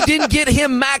 But you didn't get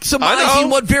him maximizing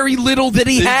what very little that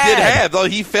he had. He did have, though.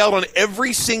 He failed on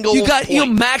every single point. You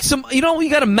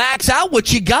got to max out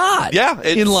what you got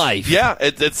in life. Yeah,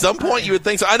 at some point you would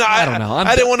think so. I don't know.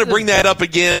 I didn't want to bring that up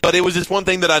again, but it was just one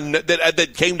thing that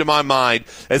came to my mind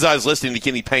as I was listening to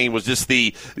Kenny Payne was just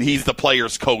he's the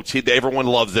player's coach. Everyone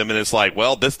loves him, and it's like,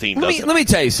 well, this team doesn't. Let me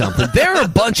tell you something. There are a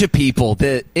bunch of people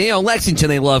that, Lexington,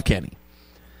 they love Kenny.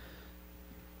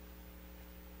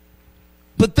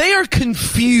 But they are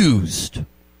confused.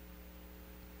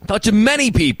 I talked to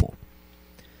many people.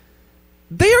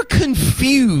 They are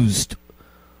confused.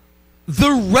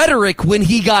 The rhetoric when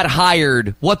he got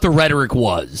hired, what the rhetoric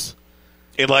was.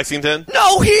 In Lexington?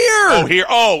 No, here. Oh, here.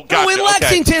 Oh, gotcha. No, in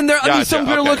Lexington. Okay. Some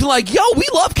people are looking like, yo, we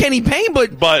love Kenny Payne,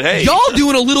 but hey, y'all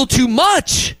doing a little too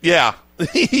much. Yeah.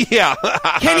 Yeah.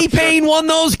 Kenny Payne won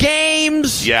those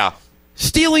games. Yeah.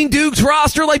 Stealing Duke's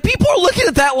roster. Like, people are looking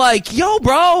at that like, yo,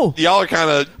 bro. Y'all are kind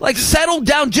of... Like, settle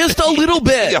down just a little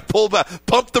bit. Yeah, pull back.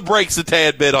 Pump the brakes a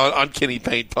tad bit on Kenny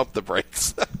Payne. Pump the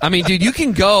brakes. I mean, dude, you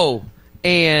can go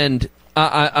and...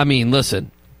 listen.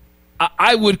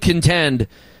 I would contend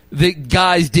that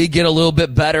guys did get a little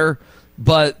bit better,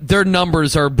 but their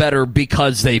numbers are better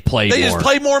because they played more. They just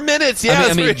play more minutes, yeah.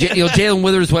 Jalen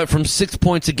Withers went from 6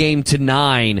 points a game to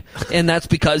 9, and that's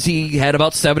because he had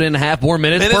about 7.5 more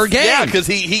minutes per game. Yeah, because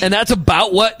he and that's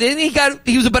about what... And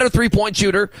he was a better three-point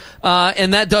shooter,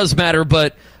 and that does matter,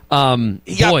 but...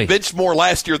 he got benched more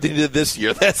last year than he did this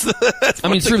year. That's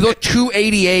they're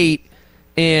 288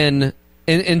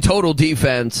 in total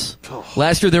defense.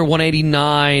 Last year they're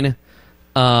 189.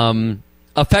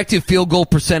 Effective field goal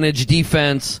percentage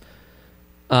defense.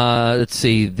 Let's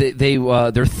see.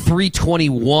 They're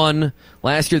 321.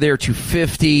 Last year they were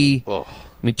 250. Oh.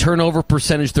 Turnover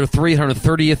percentage, they're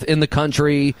 330th in the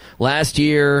country. Last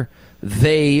year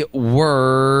they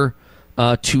were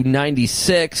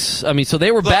 296. So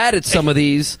they were bad at some of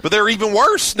these. But they're even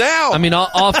worse now.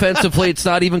 Offensively, it's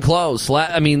not even close.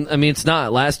 It's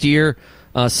not. Last year,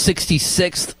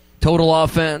 66th total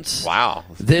offense. Wow.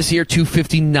 This year,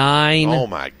 259. Oh,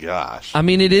 my gosh.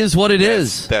 It is what it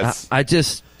is. I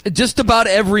just about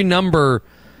every number.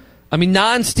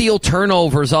 Non-steal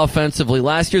turnovers offensively.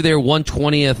 Last year, they were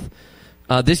 120th.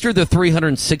 This year, they're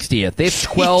 360th. They have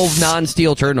 12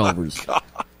 non-steal turnovers. Oh,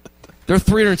 they're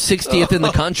 360th in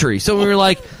the country. So we were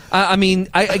like,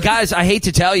 guys, I hate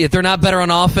to tell you, they're not better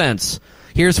on offense.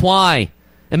 Here's why.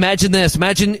 Imagine this.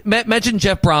 Imagine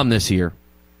Jeff Brom this year.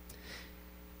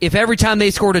 If every time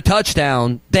they scored a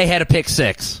touchdown, they had a pick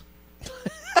six.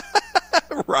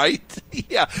 Right?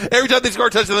 Yeah. Every time they score a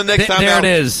touchdown, the next time there it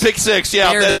is. Pick six.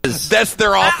 Yeah, that's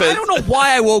their offense. I don't know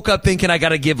why I woke up thinking I got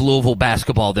to give Louisville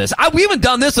basketball this. We haven't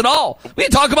done this at all. We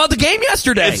didn't talk about the game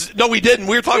yesterday. No, we didn't.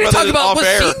 We were talking about off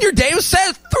air. Senior Day. It was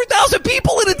 3,000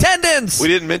 people in attendance. We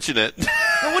didn't mention it.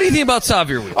 What do you think about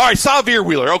Sahvir Wheeler? All right, Sahvir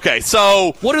Wheeler. Okay,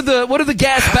 so what are the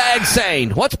gas bags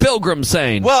saying? What's Pilgrim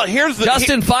saying? Well, here's the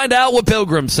Justin. Find out what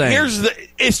Pilgrim's saying.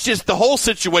 It's just the whole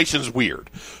situation's weird.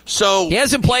 So he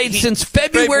hasn't played since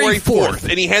February 4th,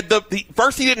 and he had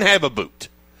first he didn't have a boot,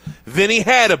 then he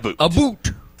had a boot.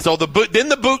 So the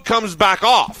boot comes back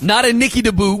off. Not a Nicky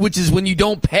the boot, which is when you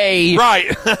don't pay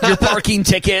your parking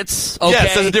tickets. Okay?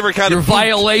 Yes, that's a different kind of boot.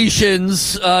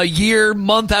 Violations,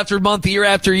 month after month, year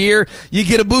after year, you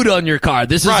get a boot on your car.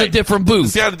 This is a different boot.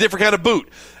 It's got a different kind of boot.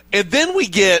 And then we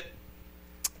get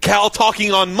Cal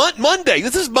talking on Monday.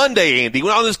 This is Monday, Andy,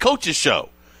 on his coach's show.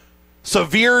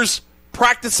 Sahvir's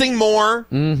practicing more.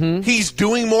 Mm-hmm. He's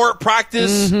doing more at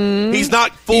practice. Mm-hmm. He's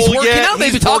not full He's working yet. Out.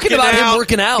 They've been talking about him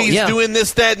working out. He's doing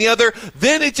this, that, and the other.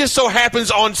 Then it just so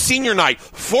happens on senior night,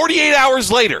 48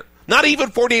 hours later, not even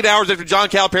 48 hours after John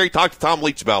Calipari talked to Tom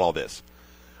Leach about all this,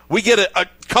 we get a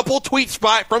couple tweets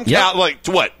from Cal, like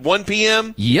to what, 1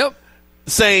 p.m.? Yep.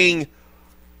 Saying,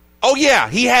 oh yeah,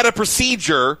 he had a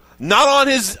procedure. Not on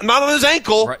his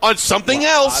ankle, on something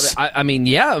else. Is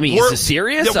it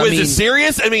serious? Is it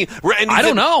serious? I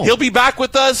don't know. He'll be back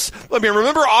with us.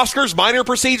 Remember Oscar's minor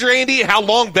procedure, Andy? How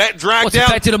long that dragged out?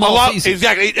 Affected him all season.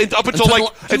 Exactly. Up until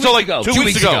 2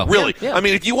 weeks ago. Really? Yeah.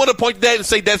 If you want to point to that and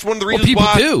say that's one of the reasons people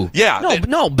why. do. Yeah.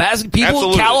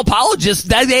 People, Cal apologists,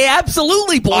 they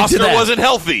absolutely point Oscar to that. Oscar wasn't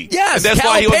healthy. Yes. And that's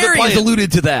why he wasn't playing. Has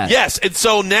alluded to that. Yes. And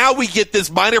so now we get this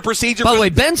minor procedure. By the way,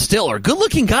 Ben Stiller, good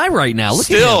looking guy right now.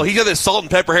 Look at him. he's got this salt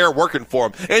and pepper hair working for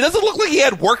him, and it doesn't look like he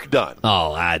had work done.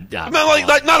 Oh, like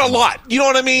not a lot. You know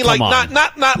what I mean? Like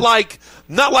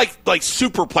not like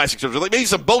super plastic surgery. Like maybe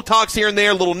some Botox here and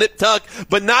there, a little nip tuck,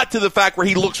 but not to the fact where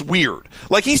he looks weird.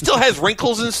 Like he still has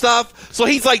wrinkles and stuff, so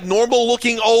he's like normal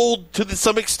looking old to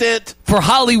some extent. For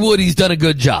Hollywood, he's done a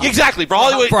good job. Exactly. For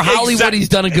Hollywood, he's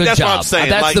done a good job. That's what I'm saying.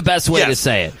 That's the best way to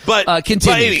say it. But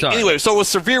continue. But anyway, so with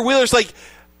Sahvir Wheeler's like,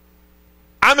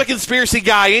 I'm a conspiracy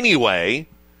guy anyway,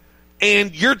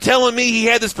 and you're telling me he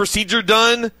had this procedure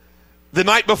done the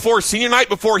night before, senior night,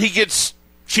 before he gets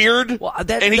cheered,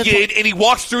 and he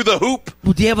walks through the hoop.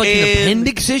 Well, do you have like an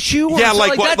appendix issue? Or yeah,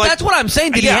 that's what I'm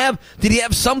saying. Did he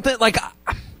have something like?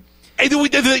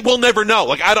 We'll never know.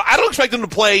 Like I don't expect him to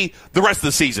play the rest of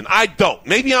the season. I don't.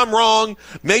 Maybe I'm wrong.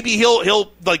 Maybe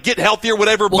he'll like get healthier,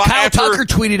 whatever. Well, Kyle Tucker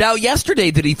tweeted out yesterday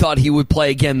that he thought he would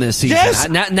play again this season. Yes.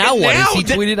 Now what? Is he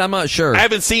tweeted? I'm not sure. I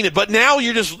haven't seen it, but now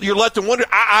you're left to wonder.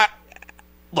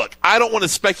 Look, I don't want to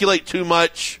speculate too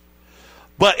much,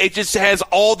 but it just has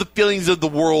all the feelings of the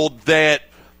world that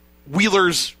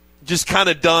Wheeler's just kind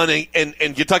of done, and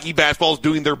Kentucky basketball is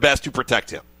doing their best to protect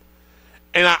him.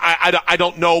 And I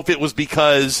don't know if it was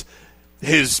because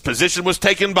his position was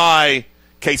taken by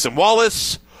Cason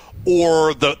Wallace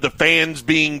or the fans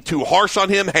being too harsh on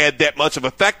him had that much of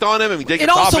effect on him. I mean, Jacob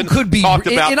Toppin talked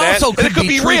about that. It could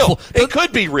be real. It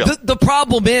could be real. The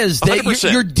problem is that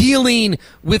you're dealing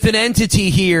with an entity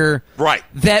here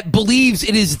that believes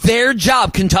it is their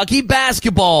job. Kentucky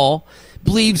basketball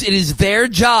believes it is their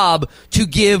job to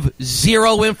give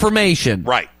zero information.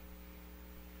 Right.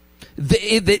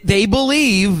 They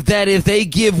believe that if they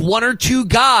give one or two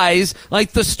guys,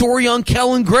 like the story on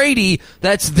Kellen Grady,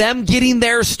 that's them getting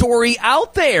their story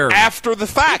out there after the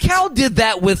fact. Cal did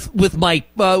that with Mike.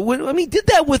 Did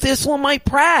that with Islamite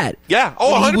Pratt. Yeah,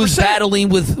 100%. He was battling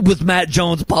with Matt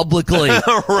Jones publicly. Right.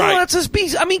 Well, let's just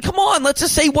be. I mean, come on. Let's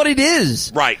just say what it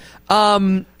is. Right.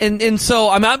 And so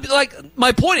I'm like,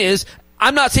 my point is,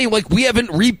 I'm not saying like we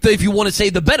haven't reaped, if you want to say,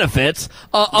 the benefits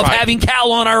of having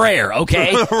Cal on our air,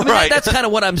 okay? That's kind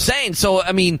of what I'm saying. So,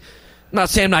 I mean, I'm not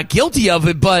saying I'm not guilty of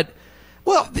it, but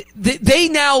they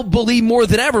now believe more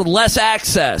than ever less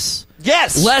access.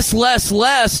 Yes. Less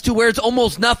to where it's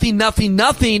almost nothing,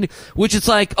 which it's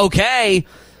like, okay,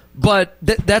 but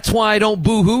that's why I don't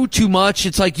boo-hoo too much.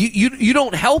 It's like you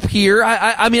don't help here.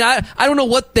 I mean, I don't know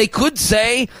what they could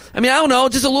say. I mean, I don't know.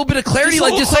 Just a little bit of clarity.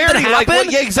 Something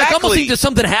happened? Yeah, exactly. Like, almost like, does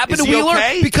something happen to Wheeler?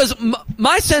 Okay? Because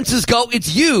my senses go,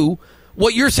 it's you,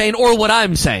 what you're saying, or what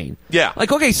I'm saying. Yeah.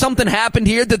 Like, okay, something happened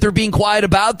here that they're being quiet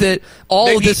about, that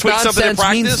all of this nonsense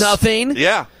means nothing.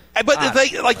 Yeah.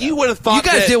 But you would have thought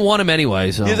you guys didn't want him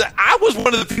anyway. So I was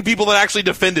one of the few people that actually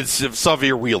defended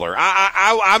Sahvir Wheeler.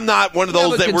 I'm not one of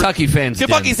those that Kentucky fans.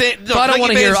 Kentucky fans. No, I don't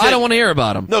want to hear. I don't want to hear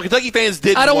about him. No, Kentucky fans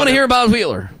didn't. I don't want to hear about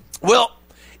Wheeler. Well,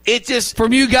 it just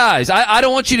from you guys. I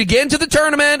don't want you to get into the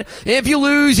tournament. If you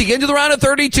lose, you get into the round of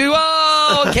 32.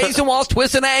 Oh, Cason Wallace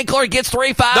twists an ankle or gets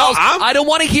 3 fouls. No, I don't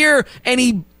want to hear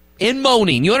any in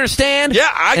moaning. You understand? Yeah,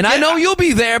 I know you'll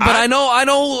be there, but I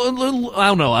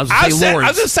don't know. I was going to say Lawrence.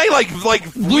 I was going to say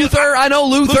like Luther. I know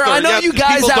Luther. I know you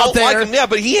guys out don't there. Like him, yeah,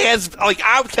 but he has, like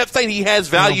I kept saying, he has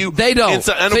value. No, they don't.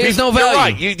 There's no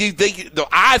value. You're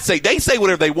right. They say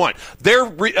whatever they want. Their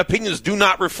opinions do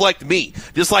not reflect me.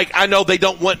 Just like I know they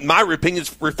don't want my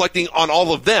opinions reflecting on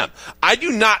all of them. I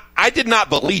did not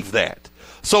believe that.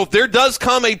 So if there does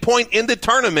come a point in the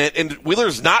tournament and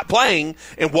Wheeler's not playing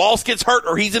and Wallace gets hurt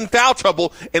or he's in foul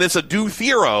trouble and it's a Due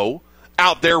Theroux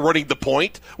out there running the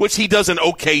point, which he does an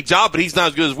okay job, but he's not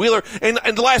as good as Wheeler. And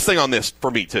the last thing on this for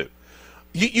me, too.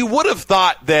 You would have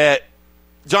thought that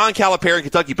John Calipari and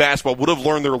Kentucky basketball would have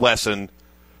learned their lesson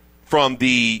from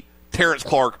the Terrence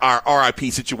Clark, our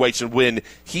RIP situation, when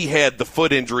he had the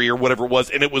foot injury or whatever it was,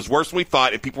 and it was worse than we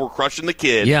thought, and people were crushing the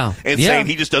kid saying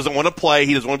he just doesn't want to play,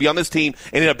 he doesn't want to be on this team,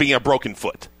 and ended up being a broken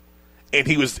foot. And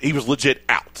he was legit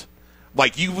out.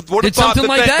 Like, you would have thought something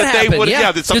like that happen?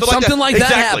 Did something like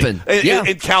that happen?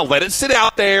 And Cal let it sit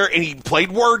out there, and he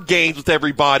played word games with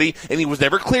everybody, and he was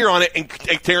never clear on it, and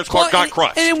Terrence Clark got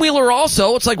crushed. And Wheeler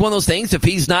also, it's like one of those things, if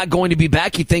he's not going to be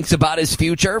back, he thinks about his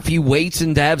future. If he waits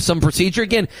and to have some procedure,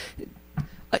 again,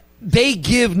 they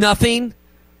give nothing,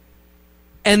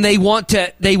 and they want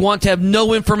to have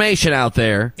no information out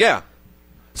there. Yeah.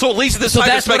 So at least this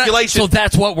type of speculation. So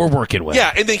that's what we're working with.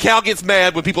 Yeah, and then Cal gets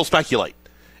mad when people speculate.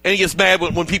 And he gets mad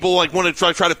when people like want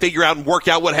to try to figure out and work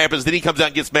out what happens. Then he comes out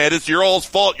and gets mad. It's your all's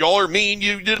fault. Y'all are mean.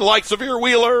 You didn't like Sahvir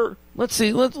Wheeler. Let's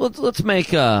see. Let's make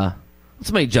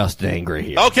Justin angry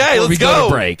here. Okay, let's go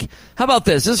to break. How about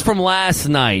this? This is from last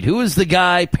night. Who is the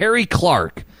guy? Perry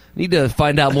Clark. Need to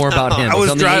find out more about him. I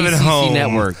was driving home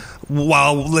Network.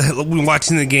 while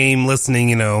watching the game,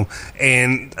 listening,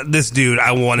 and this dude,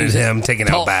 I wanted him taken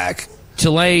out back.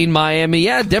 Tulane, Miami,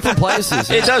 yeah, different places.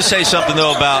 It does say something,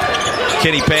 though, about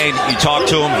Kenny Payne. You talk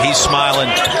to him, he's smiling.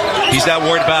 He's not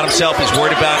worried about himself. He's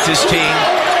worried about his team.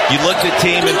 You look at the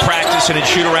team in practice and in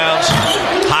shoot-arounds,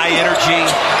 high energy,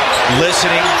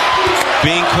 listening,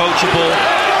 being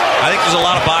coachable. I think there's a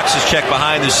lot of boxes checked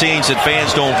behind the scenes that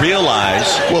fans don't realize.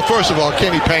 Well, first of all,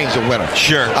 Kenny Payne's a winner.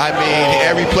 Sure. I mean,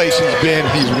 every place he's been,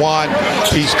 he's won.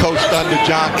 He's coached under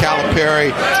John Calipari.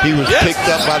 He was picked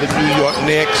up by the New York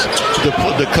Knicks,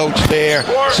 the coach there.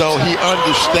 So he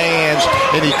understands,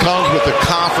 and he comes with a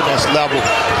confidence level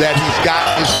that he's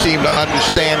got his team to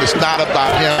understand. It's not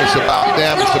about him. It's about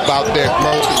them. It's about their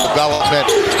growth and development,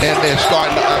 and they're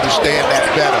starting to understand that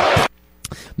better.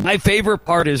 My favorite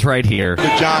part is right here.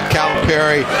 John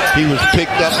Calipari, he was picked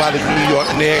up by the New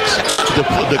York Knicks,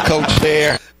 the coach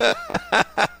there.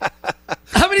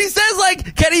 I mean, he says,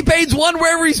 like, Kenny Payne's won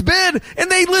wherever he's been, and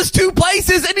they list 2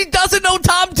 places, and he doesn't know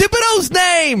Tom Thibodeau's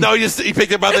name. No, he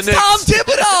picked it by the Knicks. Tom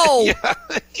Thibodeau. Yeah,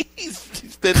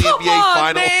 he's been in the NBA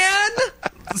Finals. Man.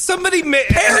 Somebody,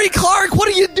 Perry Clark, what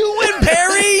are you doing,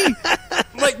 Perry?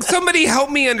 Like, somebody help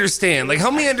me understand. Like,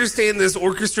 help me understand this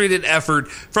orchestrated effort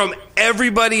from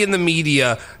everybody in the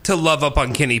media to love up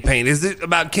on Kenny Payne. Is it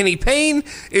about Kenny Payne?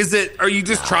 Are you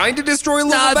just trying to destroy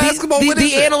Louisville basketball?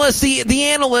 The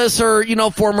analysts are,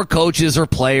 former coaches or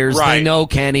players. Right. They know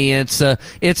Kenny. It's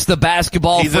the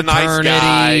basketball He's fraternity. a nice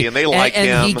guy, and they like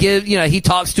him. And he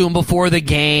talks to him before the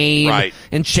game, right,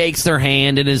 and shakes their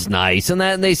hand and is nice, and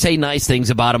they say nice things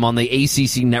about him on the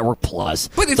ACC Network Plus.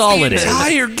 But it's all the it is.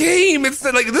 Entire game. It's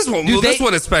like this one. This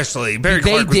one especially. Barry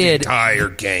Clark was the entire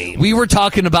game. We were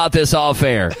talking about this off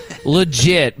air.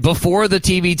 Legit, before the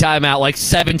TV timeout, like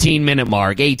 17-minute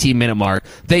mark, 18-minute mark,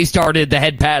 they started the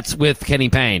head pats with Kenny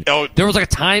Payne. Oh. There was a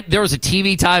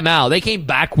TV timeout. They came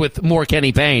back with more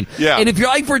Kenny Payne. Yeah. And if you're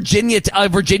like a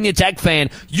Virginia Tech fan,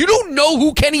 you don't know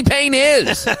who Kenny Payne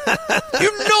is. You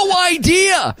have no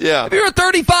idea. Yeah. If you're a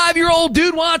 35-year-old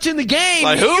dude watching the game,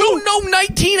 like who? You don't know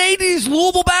 1980s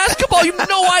Louisville basketball. You have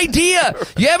no idea.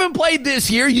 You haven't played this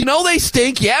year. You know they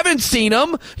stink. You haven't seen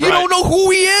them. You don't know who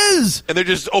he is. And they're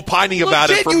just opining about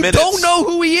it for minutes. You don't know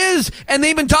who he is. And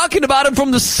they've been talking about him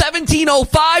from the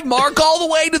 17:05 mark all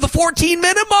the way to the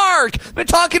 14-minute mark. Been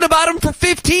talking about him for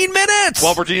 15 minutes.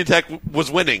 While Virginia Tech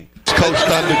was winning. Coached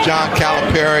under John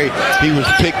Calipari. He was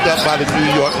picked up by the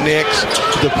New York Knicks,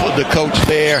 the coach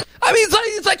there. I mean,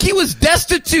 it's like he was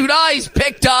destitute. He's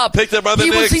picked up. Picked up by the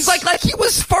Knicks. He's like he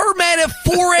was Furman at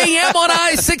 4 a.m. on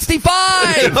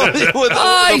I-65. with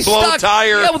a blown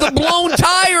tire. Yeah, with a blown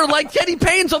tire. Like Kenny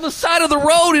Payne's on the side of the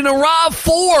road in a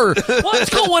RAV4. What's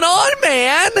going on,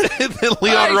 man? And then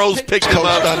Leon Rose picked him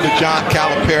up. Coached under John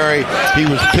Calipari. He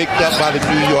was picked up by the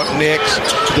New York Knicks,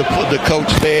 the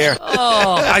coach there.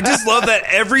 Oh. I just love that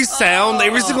every sound,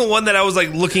 every single one that I was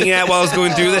like looking at while I was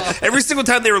going through that, every single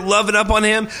time they were loving up on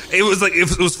him, it was like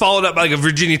it was followed up by like a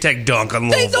Virginia Tech dunk on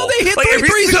Louisville. They hit like 3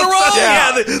 threes in a row.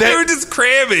 Yeah, they were just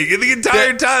cramming, and the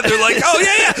entire time they're like, "Oh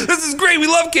yeah, this is great. We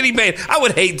love Kenny Payne." I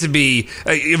would hate to be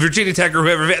a Virginia Tech or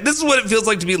whoever. This is what it feels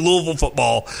like to be Louisville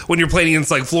football when you're playing against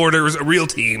like Florida real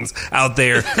teams out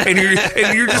there, and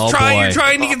you're just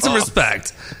trying to get some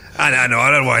respect. I know. I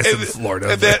don't know why I said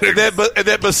Florida. And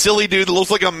that Basili dude that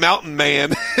looks like a mountain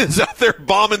man is out there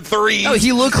bombing threes. Oh,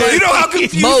 he looked like how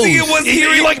confusing Mose. it was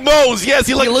hearing. He like Mose. Yes,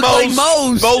 he looked Mose. like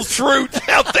Mose. Mose Fruit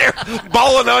out there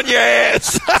balling on your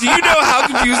ass. Do you know how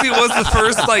confusing it was the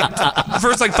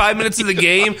first 5 minutes of the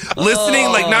game? Listening,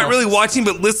 like not really watching,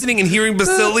 but listening and hearing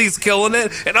Basili's killing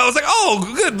it. And I was like,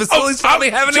 oh, good. Basili's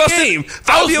finally having a game.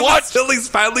 Fabio Basili's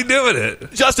finally doing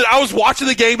it. Justin, I was watching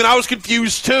the game and I was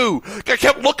confused too. I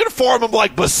kept looking for him. I'm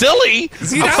like, Basili?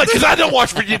 Because I don't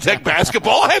watch Virginia Tech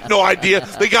basketball. I have no idea.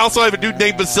 They also have a dude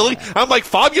named Basili. I'm like,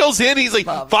 Fabio's in. He's like,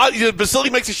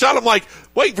 Basili makes a shot. I'm like,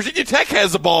 wait, Virginia Tech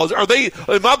has the ball. Am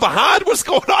I behind? What's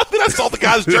going on? Then I saw the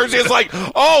guy's jersey. I was like,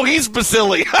 oh, he's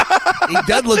Basili. He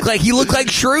look like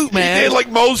Schrute, man. He did like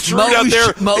Mose Schrute out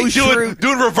there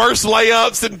doing reverse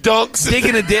layups and dunks.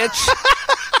 Digging a ditch.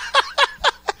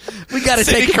 We got to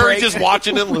take a Curry break. just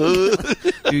watching him.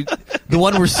 Dude, the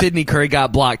one where Sidney Curry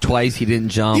got blocked twice, he didn't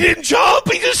jump. He didn't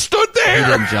jump. He just stood there.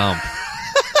 He didn't jump.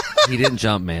 He didn't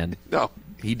jump, man. No.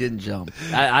 He didn't jump.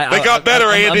 They got better,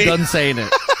 Andy. I'm done saying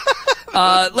it.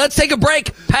 Let's take a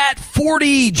break. Pat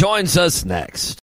Forty joins us next.